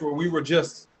stretch where we were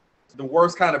just the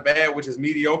worst kind of bad, which is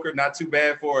mediocre, not too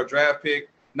bad for a draft pick,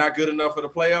 not good enough for the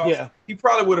playoffs. Yeah. He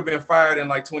probably would have been fired in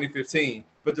like 2015.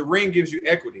 But the ring gives you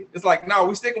equity. It's like, no,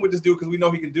 we're sticking with this dude because we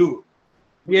know he can do it.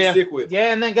 We can stick with.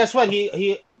 Yeah, and then guess what?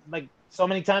 He like so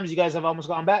many times you guys have almost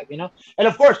gone back, you know? And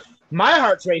of course, my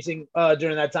heart's racing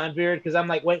during that time period because I'm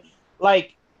like, wait,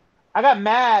 like I got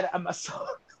mad.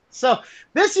 So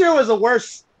this year was the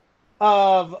worst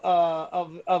of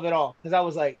it all because I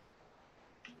was like,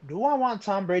 do I want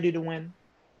Tom Brady to win,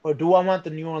 or do I want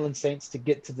the New Orleans Saints to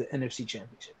get to the NFC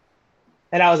Championship?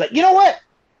 And I was like, you know what?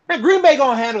 Man, Green Bay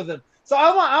gonna handle them. So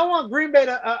I want Green Bay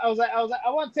to. I was like,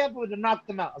 I want Tampa to knock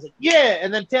them out. I was like, yeah.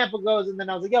 And then Tampa goes, and then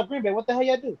I was like, yo, Green Bay, what the hell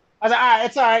y'all do? I was like, all right,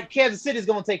 it's all right. Kansas City's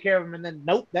gonna take care of them. And then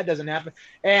nope, that doesn't happen.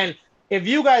 And if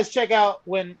you guys check out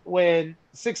when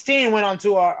 16 went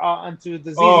onto onto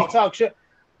the ZZ Talk show,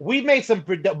 we made some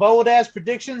bold ass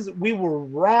predictions. We were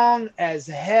wrong as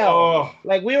hell.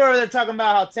 Like we were there talking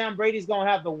about how Tom Brady's gonna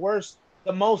have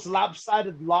the most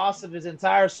lopsided loss of his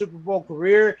entire Super Bowl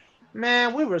career.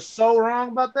 Man, we were so wrong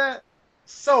about that.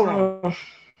 So wrong.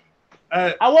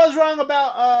 I was wrong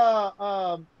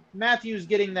about Matthews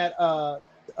getting that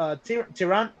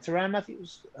Tyrann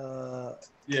Matthews. Yeah.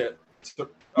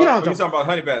 You know what you're talking about,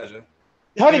 Honey Badger.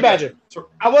 Honey Badger.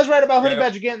 I was right about Honey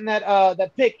Badger getting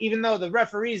that pick, even though the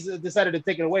referees decided to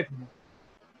take it away from him.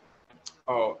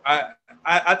 Oh,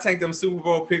 I take them Super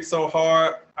Bowl picks so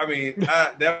hard. I mean,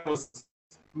 I was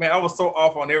so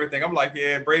off on everything. I'm like,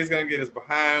 yeah, Brady's gonna get his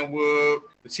behind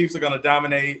whooped. The Chiefs are gonna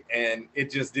dominate, and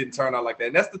it just didn't turn out like that.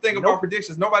 And that's the thing about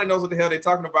predictions. Nobody knows what the hell they're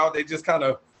talking about. They just kind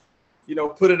of,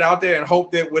 put it out there and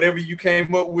hope that whatever you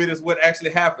came up with is what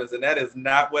actually happens, and that is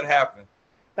not what happened.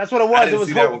 That's what it was. It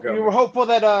was hope. We were hopeful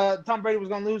that Tom Brady was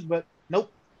gonna lose, but nope.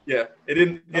 Yeah, it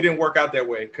didn't work out that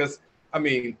way because I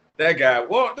mean that guy.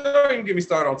 Well, don't even get me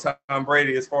started on Tom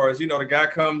Brady. As far as the guy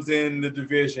comes in the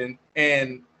division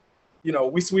and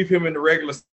we sweep him in the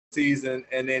regular season,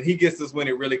 and then he gets us when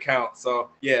it really counts. So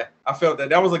yeah, I felt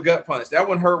that was a gut punch. That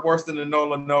one hurt worse than the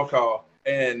no call.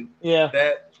 And we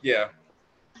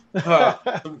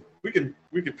can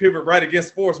pivot right against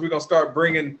sports. We're gonna start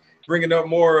bringing up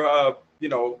more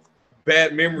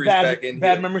bad memories back in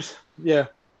bad here. Memories. Yeah.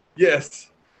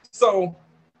 Yes. So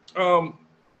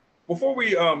before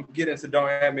we get into Don't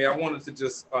At Me, I wanted to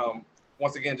just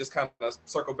once again just kind of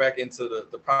circle back into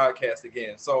the podcast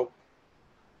again. So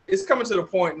it's coming to the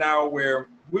point now where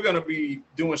we're going to be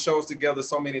doing shows together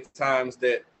so many times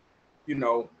that,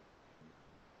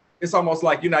 it's almost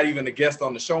like you're not even a guest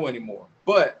on the show anymore.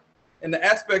 But in the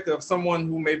aspect of someone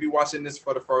who may be watching this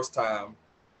for the first time,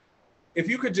 if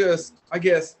you could just, I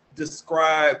guess,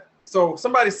 describe, so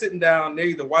somebody's sitting down, they're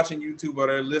either watching YouTube or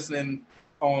they're listening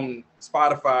on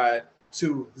Spotify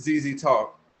to ZZ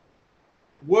Talk.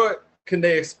 What can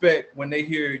they expect when they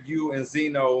hear you and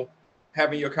Zeno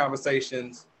having your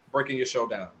conversations, breaking your show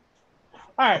down?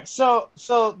 All right, so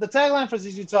the tagline for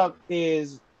ZZ Talk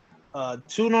is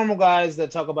two normal guys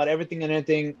that talk about everything and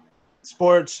anything,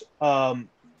 sports,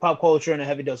 pop culture, and a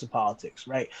heavy dose of politics,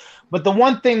 right? But the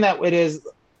one thing that it is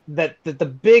that the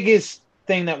biggest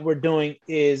thing that we're doing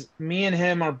is me and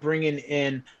him are bringing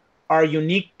in our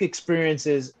unique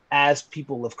experiences as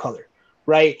people of color,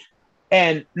 right?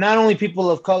 And not only people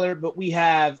of color, but we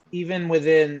have, even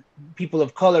within people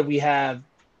of color, we have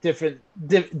different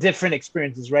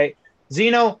experiences, right?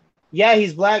 Zeno, yeah,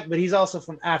 he's black, but he's also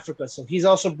from Africa. So he's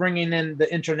also bringing in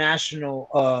the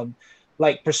international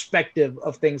perspective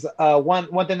of things.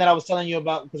 One thing that I was telling you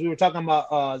about, because we were talking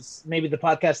about maybe the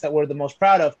podcast that we're the most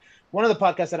proud of. One of the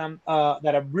podcasts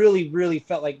that I really, really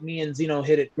felt like me and Zeno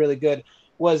hit it really good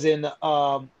was in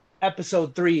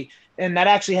episode 3. And that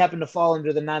actually happened to fall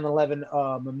under the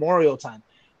 9/11 memorial time.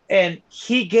 And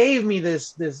he gave me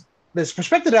this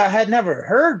perspective that I had never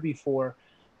heard before,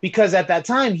 because at that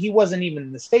time he wasn't even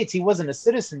in the States. He wasn't a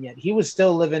citizen yet. He was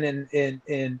still living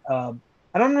in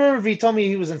I don't remember if he told me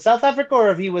he was in South Africa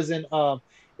or if he was in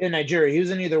Nigeria. He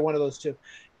was in either one of those two.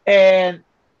 And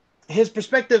his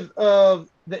perspective of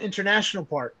the international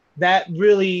part, that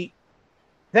really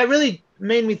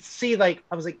made me see, like,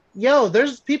 I was like, yo,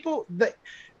 there's people that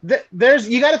there's,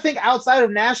 you got to think outside of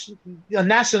a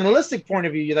nationalistic point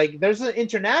of view. Like, there's an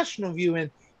international view, and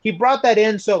he brought that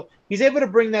in. So he's able to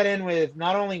bring that in with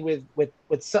not only with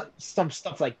some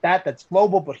stuff like that's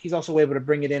global, but he's also able to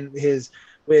bring it in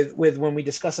with when we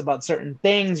discuss about certain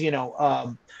things.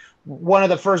 One of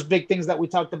the first big things that we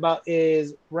talked about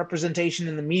is representation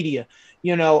in the media.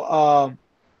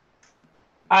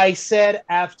 I said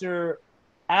after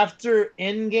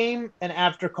Endgame and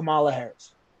after Kamala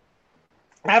Harris.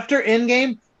 After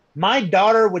Endgame, my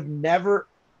daughter would never,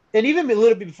 and even a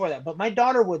little bit before that, but my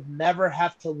daughter would never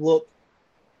have to look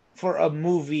for a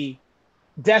movie,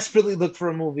 desperately look for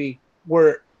a movie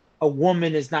where a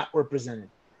woman is not represented,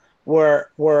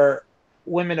 where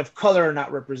women of color are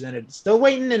not represented. Still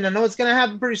waiting, and I know it's gonna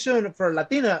happen pretty soon for a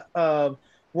Latina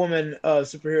woman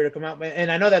superhero to come out, and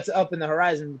I know that's up in the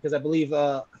horizon because I believe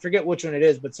I forget which one it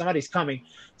is, but somebody's coming.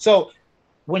 So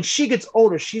when she gets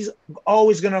older, she's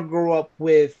always gonna grow up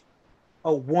with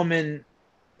a woman,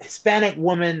 Hispanic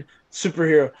woman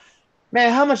superhero.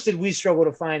 Man, how much did we struggle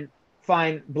to find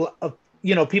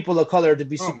people of color to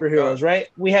be superheroes, right?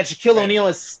 We had Shaquille O'Neal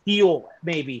as Steel,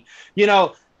 maybe,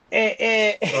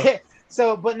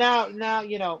 so, but now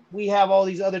we have all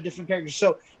these other different characters.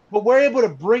 So, but we're able to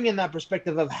bring in that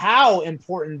perspective of how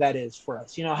important that is for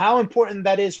us. How important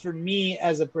that is for me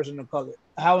as a person of color,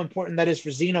 how important that is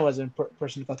for Zeno as a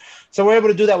person of color. So we're able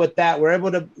to do that with that. We're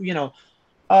able to,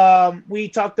 we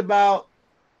talked about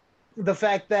the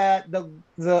fact that the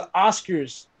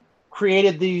Oscars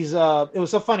created these. It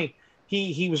was so funny.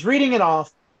 He was reading it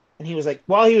off, and he was like,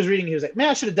 while he was reading, he was like, "Man,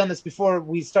 I should have done this before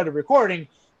we started recording."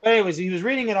 But anyways, he was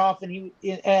reading it off, and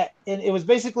it was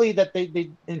basically that they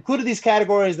included these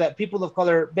categories that people of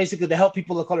color, basically to help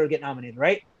people of color get nominated,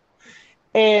 right?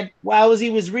 And while he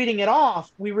was reading it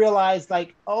off, we realized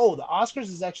like, oh, the Oscars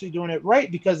is actually doing it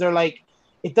right because they're like,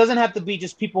 it doesn't have to be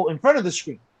just people in front of the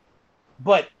screen,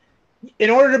 but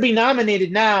in order to be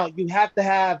nominated now, you have to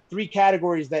have 3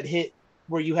 categories that hit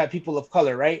where you have people of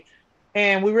color, right?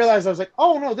 And we realized I was like,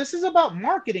 oh no, this is about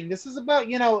marketing. This is about,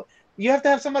 you have to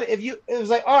have somebody. It was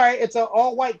like, all right, it's an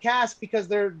all white cast because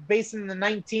they're based in the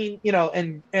 19,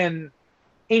 and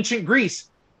ancient Greece.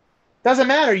 Doesn't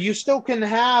matter. You still can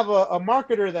have a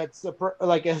marketer that's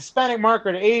like a Hispanic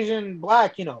marketer, Asian,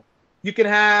 Black. You can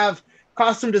have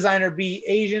costume designer be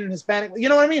Asian, Hispanic. You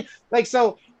know what I mean? Like,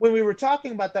 so when we were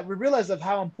talking about that, we realized of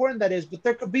how important that is. But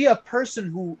there could be a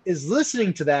person who is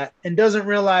listening to that and doesn't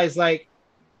realize, like,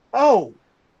 oh,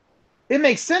 it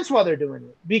makes sense while they're doing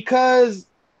it because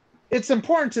it's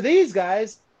important to these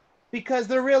guys because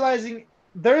they're realizing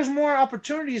there's more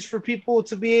opportunities for people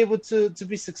to be able to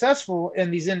be successful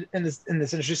in this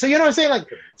industry. So you know what I'm saying? Like,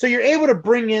 so you're able to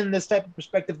bring in this type of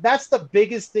perspective. That's the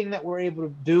biggest thing that we're able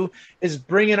to do is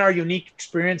bring in our unique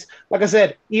experience. Like I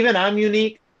said, even I'm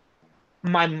unique.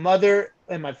 My mother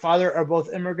and my father are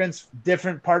both immigrants,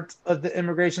 different parts of the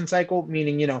immigration cycle,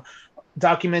 meaning,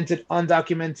 documented,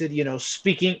 undocumented,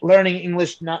 speaking, learning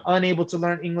English, not unable to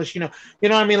learn English, what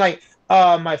I mean? Like,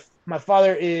 my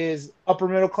father is upper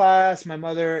middle class. My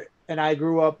mother and I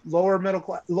grew up lower middle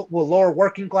class, lower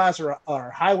working class or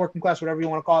high working class, whatever you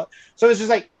want to call it. So it's just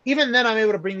like, even then I'm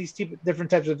able to bring these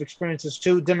different types of experiences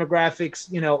to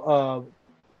demographics,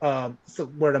 what's the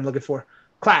word I'm looking for?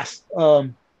 Class,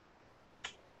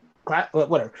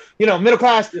 whatever, middle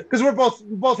class, because we're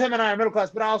both him and I are middle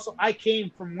class, but also I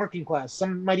came from working class.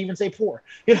 Some might even say poor,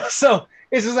 so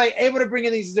it's just like able to bring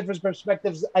in these different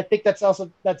perspectives. I think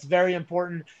that's very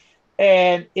important.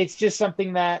 And it's just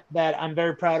something that I'm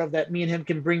very proud of, that me and him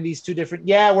can bring these two different,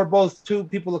 we're both 2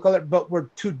 people of color, but we're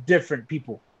 2 different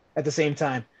people at the same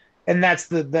time. And that's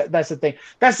the thing.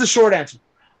 That's the short answer.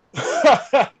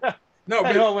 No,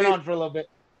 I know it went on for a little bit.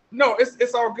 No,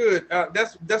 it's all good.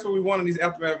 That's what we want in these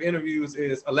aftermath interviews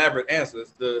is elaborate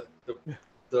answers. The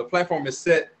platform is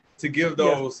set to give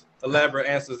those elaborate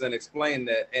answers and explain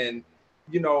that. And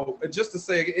just to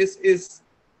say, it's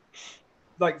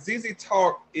like ZZ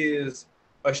Talk is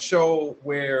a show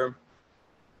where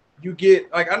you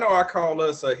get, like, I know I call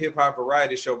us a hip hop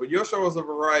variety show, but your show is a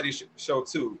variety show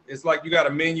too. It's like you got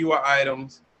a menu of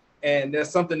items, and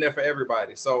there's something there for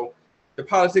everybody. So the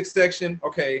politics section,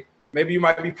 okay. Maybe you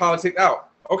might be politicked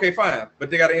out. Okay, fine.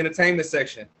 But they got an entertainment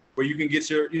section where you can get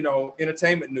your,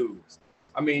 entertainment news.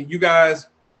 I mean, you guys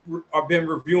have been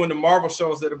reviewing the Marvel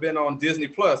shows that have been on Disney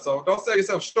Plus. So don't sell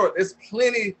yourself short. There's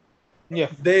plenty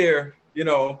there,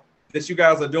 that you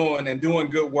guys are doing and doing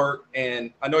good work.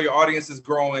 And I know your audience is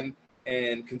growing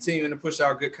and continuing to push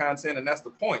out good content. And that's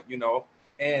the point,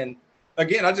 And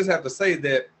again, I just have to say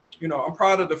that, I'm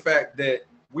proud of the fact that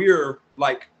we're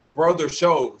like brother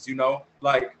shows,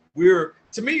 like,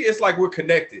 to me, it's like we're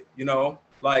connected,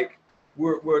 like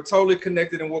we're totally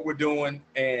connected in what we're doing,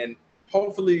 and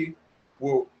hopefully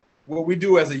what we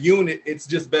do as a unit, it's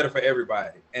just better for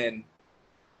everybody. And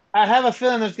I have a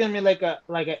feeling there's gonna be like an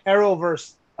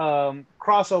Arrowverse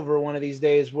crossover one of these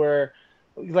days where,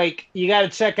 like, you got to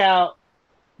check out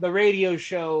the radio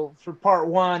show for part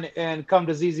 1 and come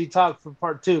to ZZ Talk for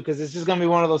part 2, because it's just gonna be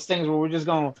one of those things where we're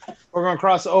gonna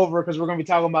cross over because we're gonna be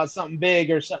talking about something big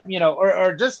or something,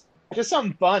 or just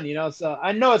something fun, So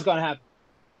I know it's gonna happen.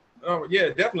 Oh yeah,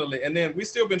 definitely. And then we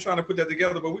still been trying to put that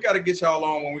together, but we got to get y'all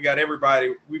on when we got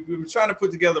everybody. We've been trying to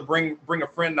put together bring a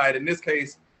friend night. In this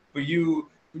case, for you,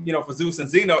 for Zeus and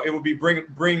Zeno, it would be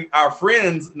bring our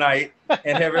friends night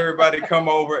and have everybody come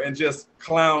over and just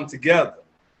clown together.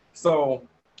 So,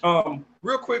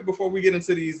 real quick before we get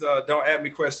into these don't add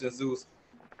me questions, Zeus,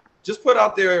 just put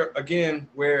out there again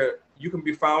where you can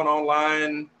be found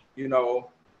online,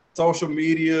 social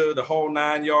media, the whole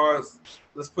 9 yards.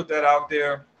 Let's put that out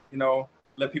there.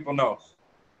 Let people know.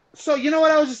 So what,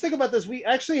 I was just thinking about this. We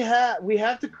actually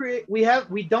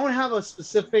we don't have a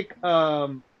specific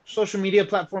social media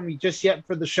platform just yet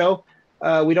for the show.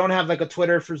 We don't have like a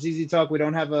Twitter for ZZ Talk. We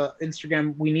don't have a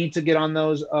Instagram. We need to get on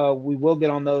those. We will get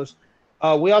on those.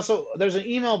 We also, there's an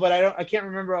email, but I can't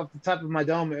remember off the top of my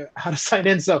dome how to sign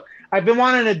in. So I've been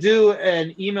wanting to do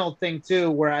an email thing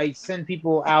too, where I send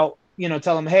people out,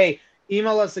 tell them, hey,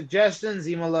 email us suggestions,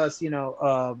 email us,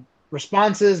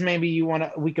 responses. Maybe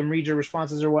we can read your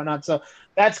responses or whatnot. So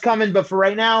that's coming. But for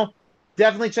right now,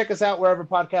 definitely check us out wherever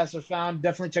podcasts are found.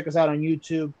 Definitely check us out on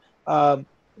YouTube.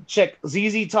 Check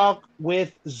ZZ Talk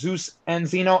with Zeus and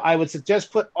Zeno. I would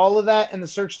suggest put all of that in the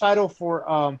search title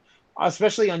for,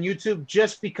 especially on YouTube,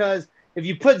 just because if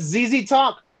you put ZZ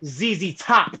Talk, ZZ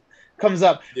Top comes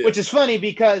up, which is funny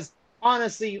because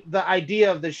honestly, the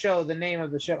idea of the show, the name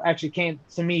of the show actually came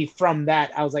to me from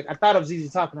that. I was like, I thought of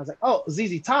ZZ Top and I was like, oh,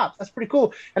 ZZ Top, that's pretty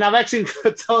cool. And I've actually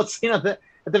told that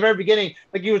at the very beginning,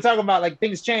 like you were talking about, like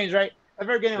things change, right? At the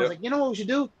very beginning, I was like, what we should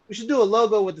do? We should do a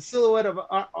logo with the silhouette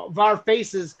of our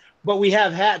faces, but we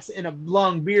have hats and a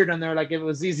long beard on there, like it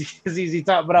was ZZ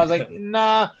Top. But I was like,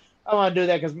 nah, I don't want to do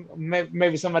that because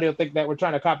maybe somebody will think that we're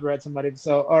trying to copyright somebody,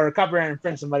 or copyright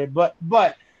infringe somebody. But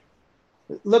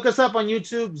look us up on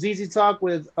YouTube, ZZ Talk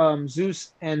with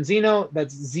Zeus and Zeno.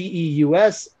 That's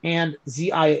Zeus and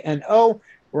Zino.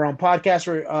 We're on podcasts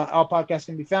where all podcasts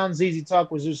can be found. ZZ Talk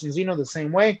with Zeus and Zeno, the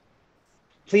same way.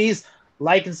 Please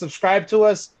like and subscribe to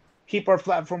us. Keep our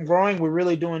platform growing. We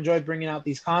really do enjoy bringing out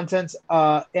these contents.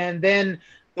 And then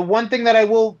the one thing that I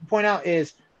will point out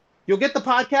is you'll get the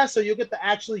podcast, so you'll get the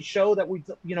actually show that we,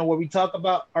 where we talk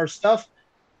about our stuff.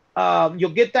 You'll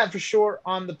get that for sure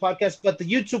on the podcast, but the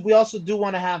YouTube, we also do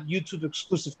want to have YouTube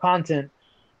exclusive content.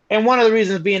 And one of the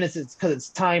reasons being is it's because it's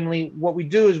timely. What we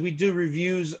do is we do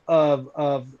reviews of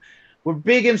we're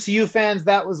big MCU fans.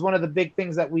 That was one of the big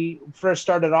things that we first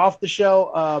started off the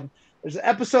show. There's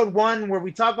episode 1 where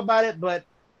we talk about it, but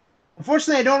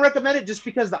unfortunately I don't recommend it just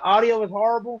because the audio was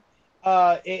horrible.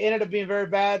 It ended up being very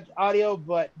bad audio,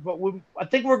 but I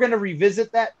think we're going to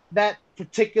revisit that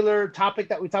particular topic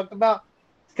that we talked about,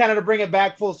 kind of to bring it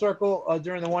back full circle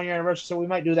during the 1-year anniversary. So we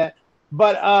might do that.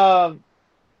 But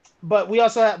we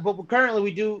also have, but currently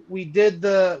we did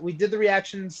the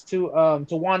reactions to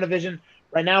WandaVision.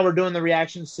 Right now we're doing the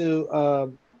reactions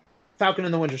to Falcon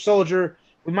and the Winter Soldier.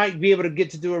 We might be able to get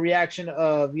to do a reaction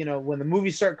of, when the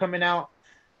movies start coming out.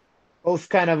 Both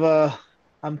kind of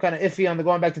I'm kind of iffy on the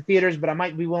going back to theaters, but I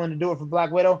might be willing to do it for Black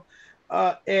Widow.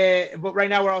 But right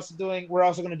now we're also going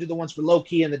to do the ones for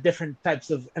Loki and the different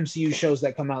types of MCU shows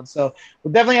that come out. So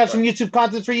we'll definitely have some YouTube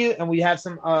content for you, and we have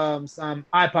some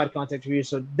iPod content for you.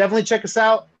 So definitely check us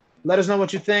out. Let us know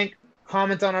what you think.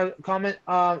 Comment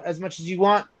as much as you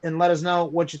want, and let us know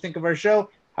what you think of our show.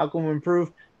 How can we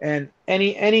improve? And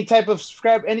any type of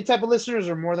listeners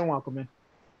are more than welcome, man.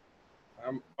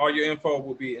 All your info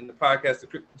will be in the podcast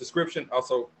description.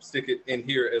 Also stick it in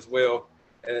here as well.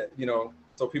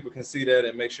 So people can see that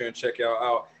and make sure and check y'all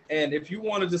out. And if you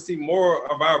wanted to see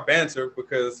more of our banter,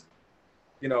 because,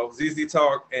 ZZ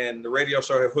Talk and the radio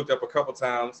show have hooked up a couple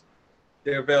times,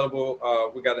 they're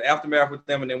available. We got an aftermath with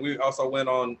them. And then we also went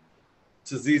on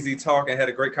to ZZ Talk and had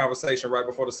a great conversation right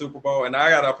before the Super Bowl. And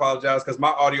I got to apologize because my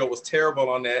audio was terrible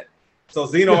on that. So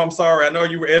Zeno, I'm sorry. I know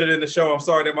you were editing the show. I'm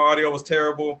sorry that my audio was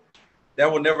terrible.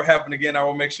 That will never happen again. I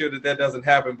will make sure that doesn't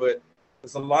happen. But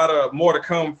there's a lot of more to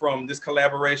come from this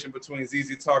collaboration between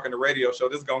ZZ Talk and the radio show.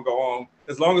 This is going to go on.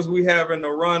 As long as we having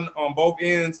a run on both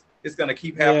ends, it's going to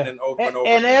keep happening over and over.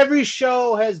 And every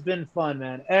show has been fun,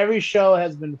 man. Every show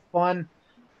has been fun.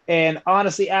 And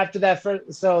honestly, after that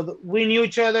we knew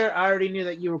each other. I already knew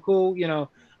that you were cool.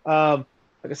 Like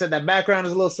I said, that background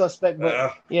is a little suspect,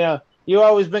 but you've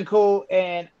always been cool.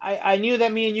 And I knew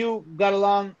that me and you got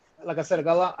along. Like I said,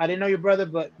 I didn't know your brother,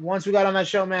 but once we got on that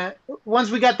show, man,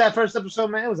 once we got that first episode,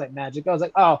 man, it was like magic. I was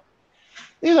like, oh,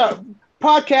 these are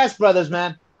podcast brothers,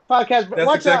 man. That's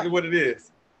exactly what it is.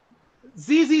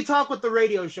 ZZ Talk with the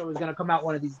Radio Show is gonna come out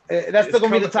one of these. That's still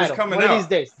gonna be the title. One of these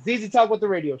days. ZZ Talk with the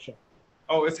Radio Show.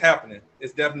 Oh, it's happening.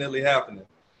 It's definitely happening.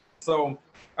 So,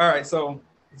 all right. So,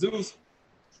 Zeus,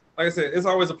 like I said, it's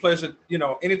always a pleasure. You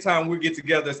know, anytime we get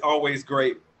together, it's always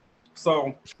great.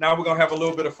 So now we're gonna have a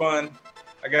little bit of fun.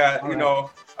 I got,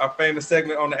 our famous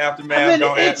segment on the Aftermath.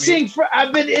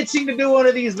 I've been itching to do one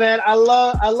of these, man. I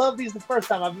love these the first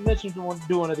time. I've been itching to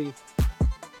do one of these.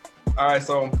 All right,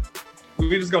 so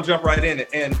we're just gonna jump right in it,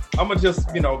 and I'm gonna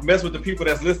just mess with the people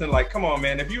that's listening. Like, come on,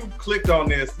 man! If you clicked on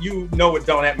this, you know what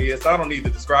 "Don't At Me" is. So I don't need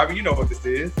to describe it. You know what this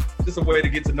is. Just a way to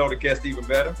get to know the guest even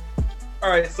better.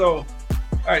 All right, so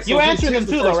you answer them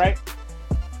too, though, right?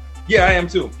 Yeah, I am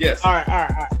too. Yes. All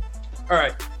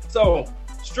right. So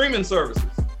streaming services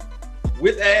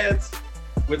with ads,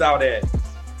 without ads.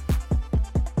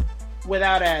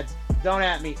 Without ads. Don't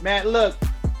at me, man. Look.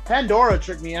 Pandora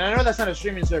tricked me, and I know that's not a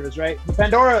streaming service, right? But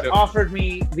Pandora offered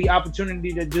me the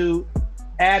opportunity to do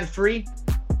ad-free,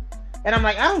 and I'm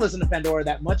like, I don't listen to Pandora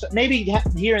that much. Maybe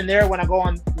here and there when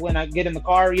I get in the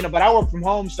car, but I work from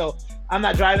home, so I'm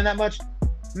not driving that much.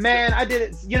 Man, I did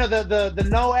it. The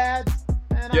no ads.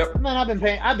 Man, I've been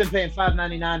paying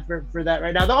 $5.99 for that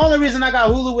right now. The only reason I got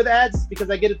Hulu with ads is because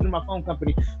I get it through my phone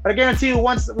company. But I guarantee you,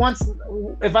 once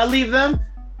if I leave them,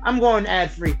 I'm going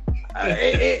ad-free.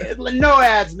 No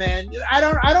ads, man. I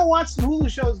don't watch the Hulu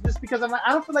shows just because I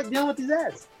don't feel like dealing with these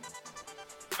ads.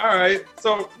 All right.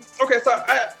 So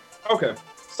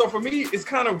for me, it's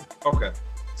kind of okay.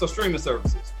 So streaming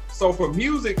services. So for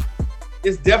music,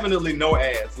 it's definitely no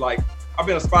ads. Like, I've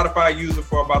been a Spotify user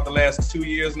for about the last 2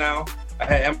 years now. I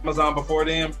had Amazon before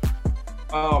then.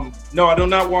 No, I do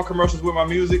not want commercials with my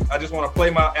music. I just want to play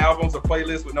my albums or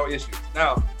playlists with no issues.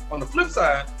 Now, on the flip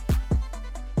side,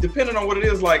 depending on what it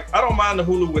is, like, I don't mind the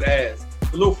Hulu with ads.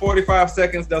 The little 45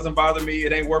 seconds doesn't bother me.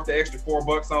 It ain't worth the extra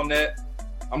 $4 on that.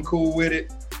 I'm cool with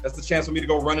it. That's the chance for me to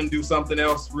go run and do something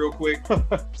else real quick.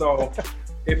 So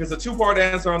if it's a two-part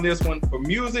answer on this one, for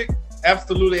music,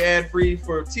 absolutely ad-free.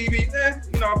 For TV,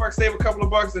 if I can save a couple of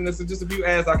bucks and it's just a few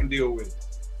ads, I can deal with it.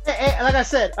 Hey, like I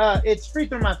said, it's free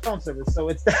through my phone service, so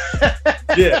it's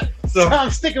yeah. So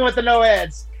I'm sticking with the no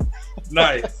ads.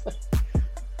 Nice.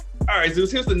 All right,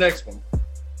 Zeus, here's the next one.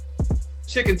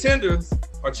 Chicken tenders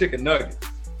or chicken nuggets?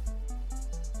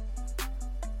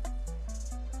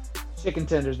 Chicken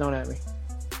tenders, don't at me.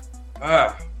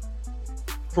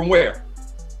 From where?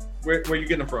 Where you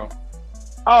getting them from?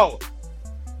 Oh,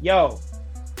 yo.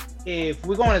 If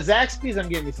we're going to Zaxby's, I'm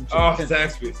getting me some chicken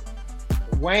tenders. Zaxby's.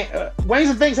 Wings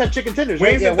and Things have chicken tenders,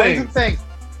 right? Wings and Things.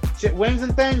 Wings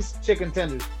and Things, chicken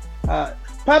tenders. Pop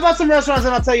out some restaurants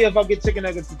and I'll tell you if I'll get chicken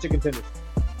nuggets or chicken tenders.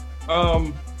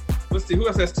 Let's see, who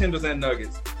else has tenders and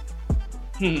nuggets?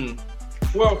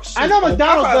 Well, I know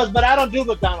McDonald's does, but I don't do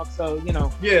McDonald's, so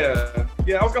Yeah,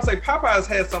 I was gonna say Popeyes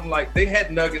had something like, they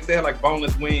had nuggets, they had like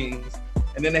boneless wings,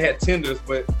 and then they had tenders,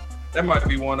 but that might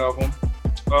be one of them.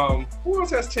 Who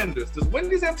else has tenders? Does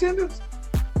Wendy's have tenders?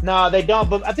 No, they don't.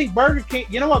 But I think Burger King.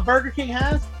 You know what Burger King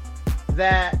has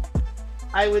that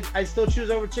I still choose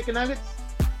over chicken nuggets?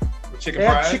 Chicken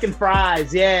fries? Have chicken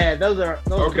fries. Yeah, those are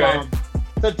okay. Bomb.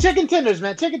 So chicken tenders,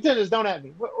 man. Chicken tenders, don't at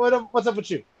me. What's up with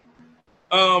you?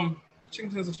 Chicken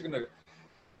tenders or chicken nuggets?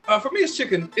 For me, it's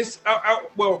chicken. It's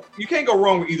well, you can't go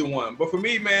wrong with either one. But for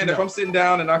me, man, if I'm sitting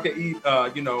down and I can eat,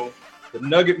 the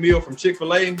nugget meal from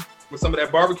Chick-fil-A with some of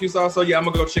that barbecue sauce, so yeah, I'm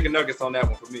gonna go chicken nuggets on that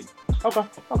one for me. Okay.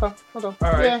 All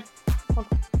right. Yeah.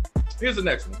 Okay. Here's the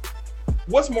next one.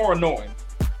 What's more annoying?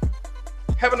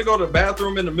 Having to go to the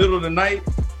bathroom in the middle of the night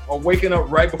or waking up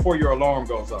right before your alarm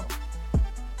goes off?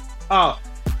 Oh,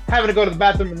 having to go to the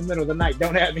bathroom in the middle of the night.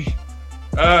 Don't at me.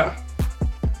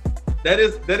 That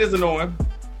is annoying.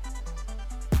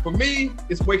 For me,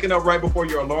 it's waking up right before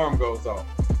your alarm goes off.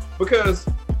 Because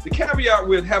the caveat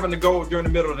with having to go during the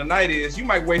middle of the night is you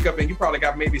might wake up and you probably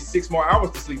got maybe 6 more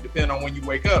hours to sleep, depending on when you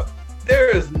wake up.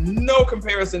 There is no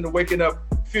comparison to waking up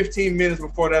 15 minutes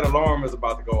before that alarm is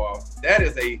about to go off. That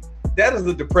is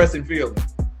a depressing feeling.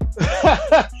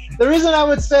 The reason I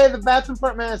would say the bathroom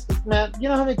part, man, is man, you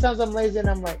know how many times I'm lazy and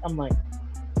I'm like,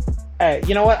 hey,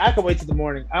 you know what? I can wait till the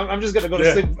morning. I'm just gonna go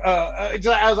to sleep. I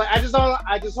was like, I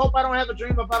just hope I don't have a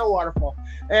dream about a waterfall.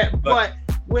 But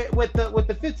with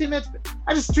the 15 minutes,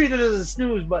 I just treat it as a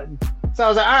snooze button. So I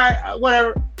was like, all right,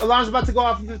 whatever. Alarm's about to go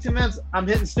off in 15 minutes. I'm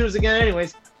hitting snooze again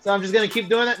anyways. So I'm just gonna keep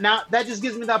doing it. Now that just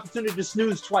gives me the opportunity to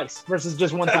snooze twice versus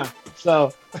just one time.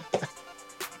 So.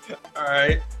 All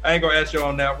right, I ain't gonna ask you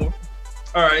on that one.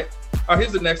 All right,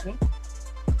 here's the next one.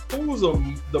 Who's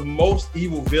the most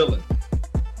evil villain?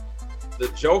 The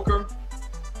Joker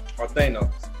or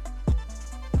Thanos?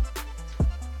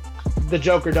 The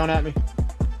Joker, don't at me.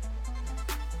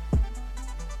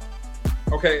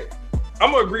 Okay,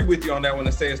 I'm gonna agree with you on that one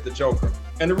and say it's the Joker.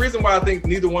 And the reason why I think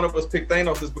neither one of us picked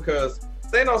Thanos is because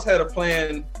Thanos had a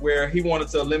plan where he wanted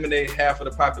to eliminate half of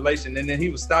the population, and then he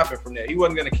was stopping from there. He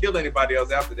wasn't going to kill anybody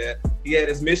else after that. He had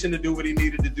his mission to do what he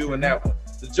needed to do in that one.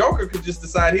 The Joker could just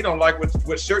decide he don't like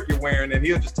what shirt you're wearing, and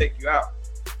he'll just take you out.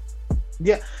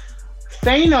 Yeah,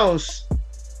 Thanos.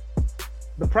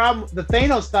 The problem,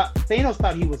 Thanos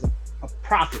thought he was a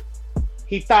prophet.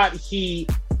 He thought he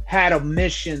had a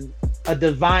mission, a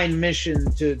divine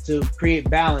mission to create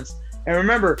balance. And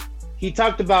remember, he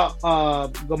talked about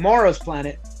Gamora's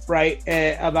planet, right?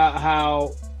 About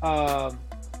how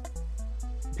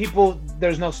people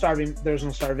there's no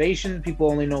starvation.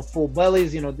 People only know full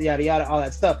bellies, yada yada, all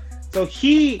that stuff. So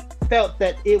he felt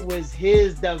that it was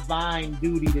his divine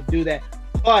duty to do that,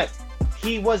 but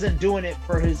he wasn't doing it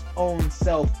for his own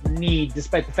self need,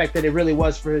 despite the fact that it really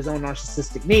was for his own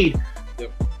narcissistic need.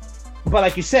 Yep. But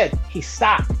like you said, he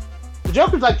stopped. The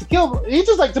Joker's like to kill. He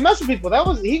just like to mess with people.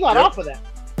 He got off of that.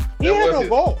 He had no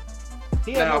goal.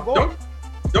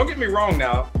 Don't get me wrong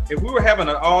now. If we were having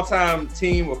an all-time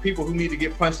team of people who need to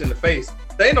get punched in the face,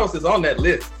 Thanos is on that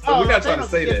list. So we're not trying to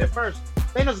say that.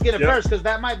 Thanos get it first because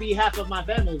that might be half of my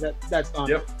family that's gone.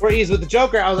 Yep. Where he's with the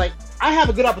Joker, I was like, I have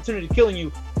a good opportunity to killing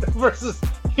you versus,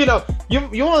 you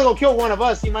only gonna kill one of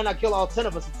us. You might not kill all 10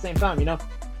 of us at the same time,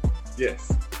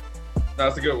 Yes.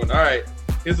 That's a good one. All right.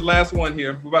 Here's the last one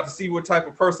here. We're about to see what type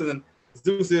of person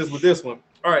Zeus is with this one.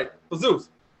 All right. So Zeus,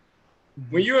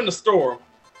 when you're in the store,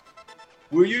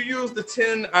 will you use the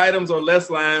 10 items or less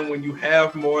line when you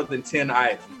have more than 10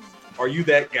 items? Are you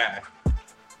that guy?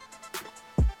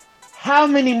 How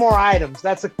many more items?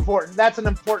 That's important. That's an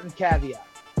important caveat.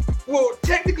 Well,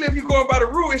 technically, if you're going by the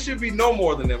rule, it should be no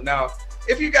more than them. Now,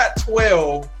 if you got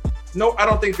 12, no, I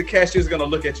don't think the cashier's going to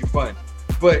look at you funny.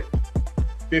 But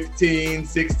 15,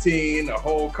 16, a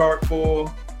whole cart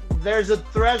full. There's a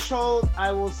threshold.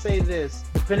 I will say this,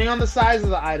 depending on the size of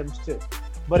the items too.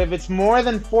 But if it's more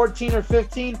than 14 or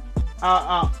 15,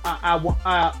 I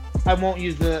won't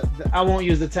use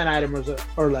the 10 items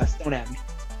or less. Don't at me.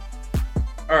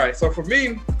 All right. So for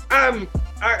me, I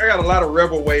got a lot of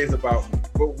rebel ways about me.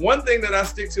 But one thing that I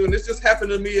stick to, and this just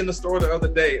happened to me in the store the other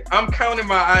day, I'm counting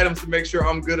my items to make sure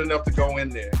I'm good enough to go in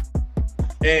there.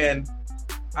 And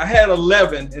I had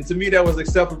 11, and to me that was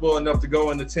acceptable enough to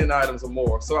go into 10 items or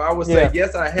more. So I would say,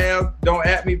 yes, I have, don't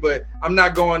at me, but I'm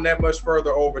not going that much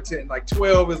further over 10. Like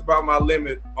 12 is about my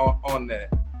limit on that.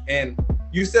 And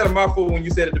you said a mouthful when you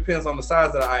said it depends on the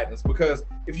size of the items, because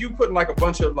if you put like a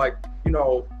bunch of like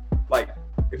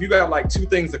if you got like 2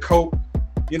 things of Coke,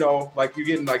 like you're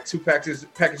getting like 2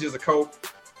 packages of Coke,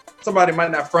 somebody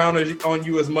might not frown on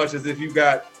you as much as if you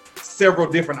got several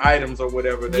different items or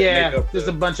whatever. There's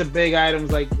a bunch of big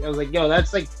items. Like I was like, yo,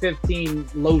 that's like 15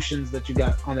 lotions that you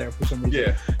got on there for some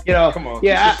reason. Yeah. Come on.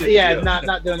 Yeah.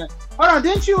 Not doing that. Hold on.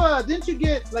 Didn't you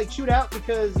get like chewed out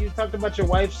because you talked about your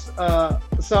wife's?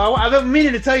 So I've been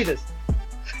meaning to tell you this.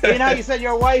 You know how you said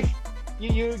your wife,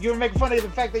 you were making fun of the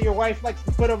fact that your wife likes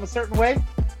to put them a certain way.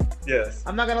 Yes.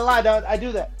 I'm not gonna lie, dog. I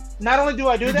do that. Not only do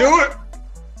I do that. Do it.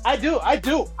 I do.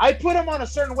 I put them on a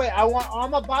certain way. I want all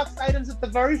my box items at the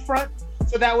very front,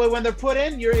 so that way when they're put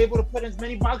in, you're able to put as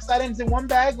many box items in one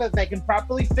bag that they can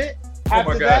properly fit.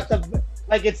 After that,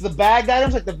 it's the bagged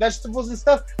items, like the vegetables and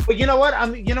stuff. But you know what?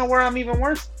 You know where I'm even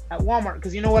worse? At Walmart,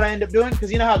 because you know what I end up doing?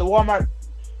 Because you know how the Walmart,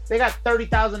 they got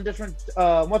 30,000 different,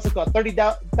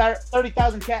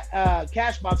 30,000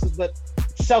 cash boxes, but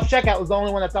self-checkout was the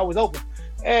only one that's always open.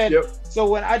 And so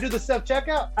when I do the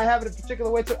self-checkout, I have it a particular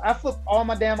way too. I flip all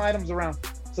my damn items around.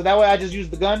 So that way I just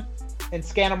use the gun and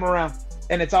scan them around.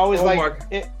 And it's always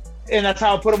and that's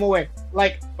how I put them away.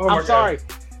 Like, I'm sorry.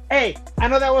 Hey, I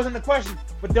know that wasn't the question,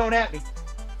 but don't at me.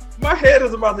 My head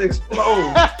is about to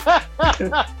explode.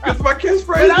 Because my catchphrase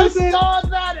when I saw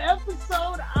that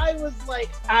episode, I was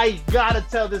like, I gotta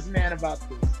tell this man about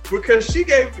this. Because she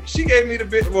gave me the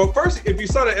bit. Well, first, if you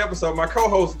saw the episode, my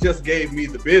co-host just gave me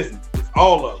the business.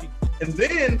 All of it. And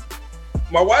then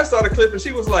my wife saw the clip and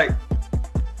she was like,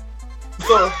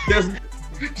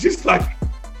 she's like,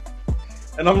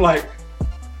 and I'm like,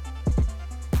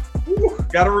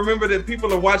 gotta remember that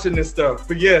people are watching this stuff.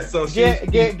 But yes, so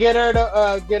get her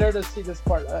to see this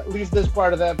part, at least this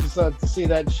part of the episode, to see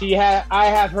that I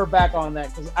have her back on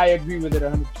that, because I agree with it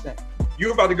 100%.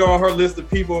 You're about to go on her list of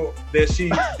people that she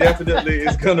definitely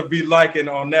is gonna be liking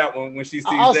on that one when she sees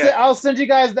that. I'll send you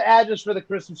guys the address for the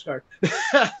Christmas card.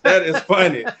 That is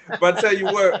funny. But I tell you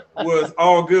what was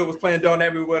all good was playing Don't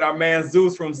At Me with our man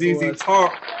Zeus from ZZ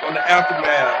Talk on the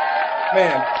Aftermath.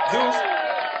 Man, Zeus,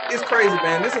 it's crazy,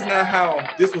 man. This is not how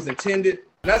this was intended.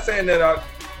 Not saying that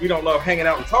we don't love hanging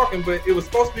out and talking, but it was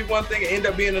supposed to be one thing and end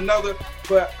up being another.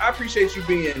 But I appreciate you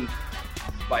being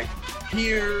like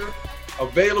here,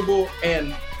 available,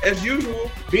 and as usual,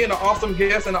 being an awesome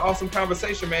guest and an awesome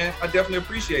conversation, man. I definitely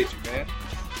appreciate you, man.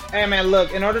 Hey, man,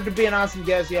 look, in order to be an awesome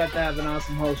guest, you have to have an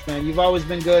awesome host, man. You've always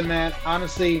been good, man.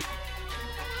 Honestly,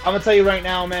 I'm going to tell you right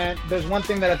now, man, there's one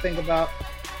thing that I think about,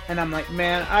 and I'm like,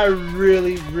 man, I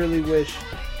really, really wish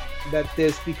that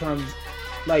this becomes,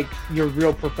 like, your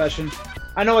real profession.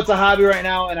 I know it's a hobby right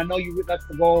now, and I know that's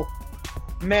the goal.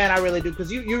 Man, I really do,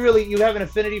 because you have an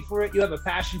affinity for it. You have a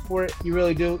passion for it. You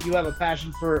really do. You have a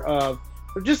passion for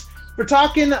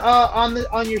talking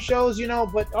on your shows, you know,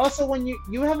 but also when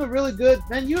you have a really good,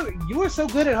 man, you are so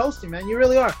good at hosting, man. You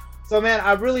really are. So, man,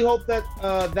 I really hope that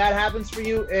that happens for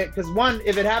you, because one,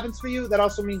 if it happens for you, that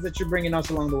also means that you're bringing us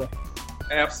along the way.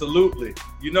 Absolutely.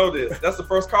 You know this. That's the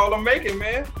first call I'm making,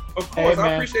 man. Of course, hey,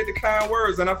 I appreciate the kind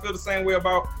words, and I feel the same way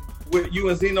about what you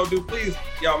and Zeno do. Please,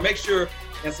 y'all, make sure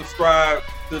and subscribe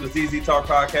to the ZZ Talk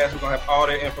podcast. We're going to have all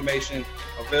their information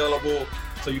available,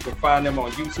 so you can find them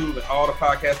on YouTube and all the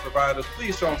podcast providers.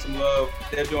 Please show them some love.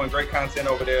 They're doing great content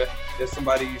over there. There's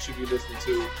somebody you should be listening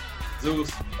to.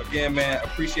 Zeus, again, man,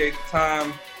 appreciate the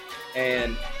time.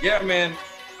 And yeah, man,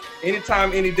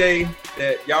 anytime, any day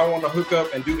that y'all want to hook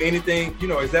up and do anything, you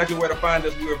know exactly where to find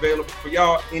us. We're available for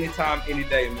y'all anytime, any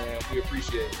day, man. We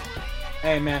appreciate it.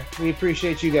 Hey, man, we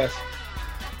appreciate you guys.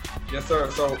 Yes,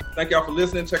 sir. So thank y'all for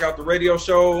listening. Check out the radio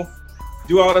show.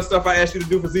 Do all the stuff I asked you to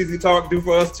do for ZZ Talk. Do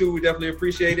for us, too. We definitely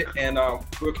appreciate it. And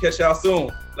we'll catch y'all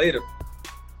soon. Later.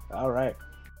 All right.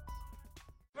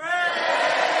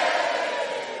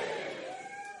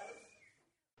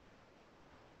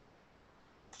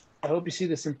 I hope you see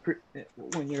this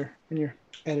when you're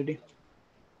editing.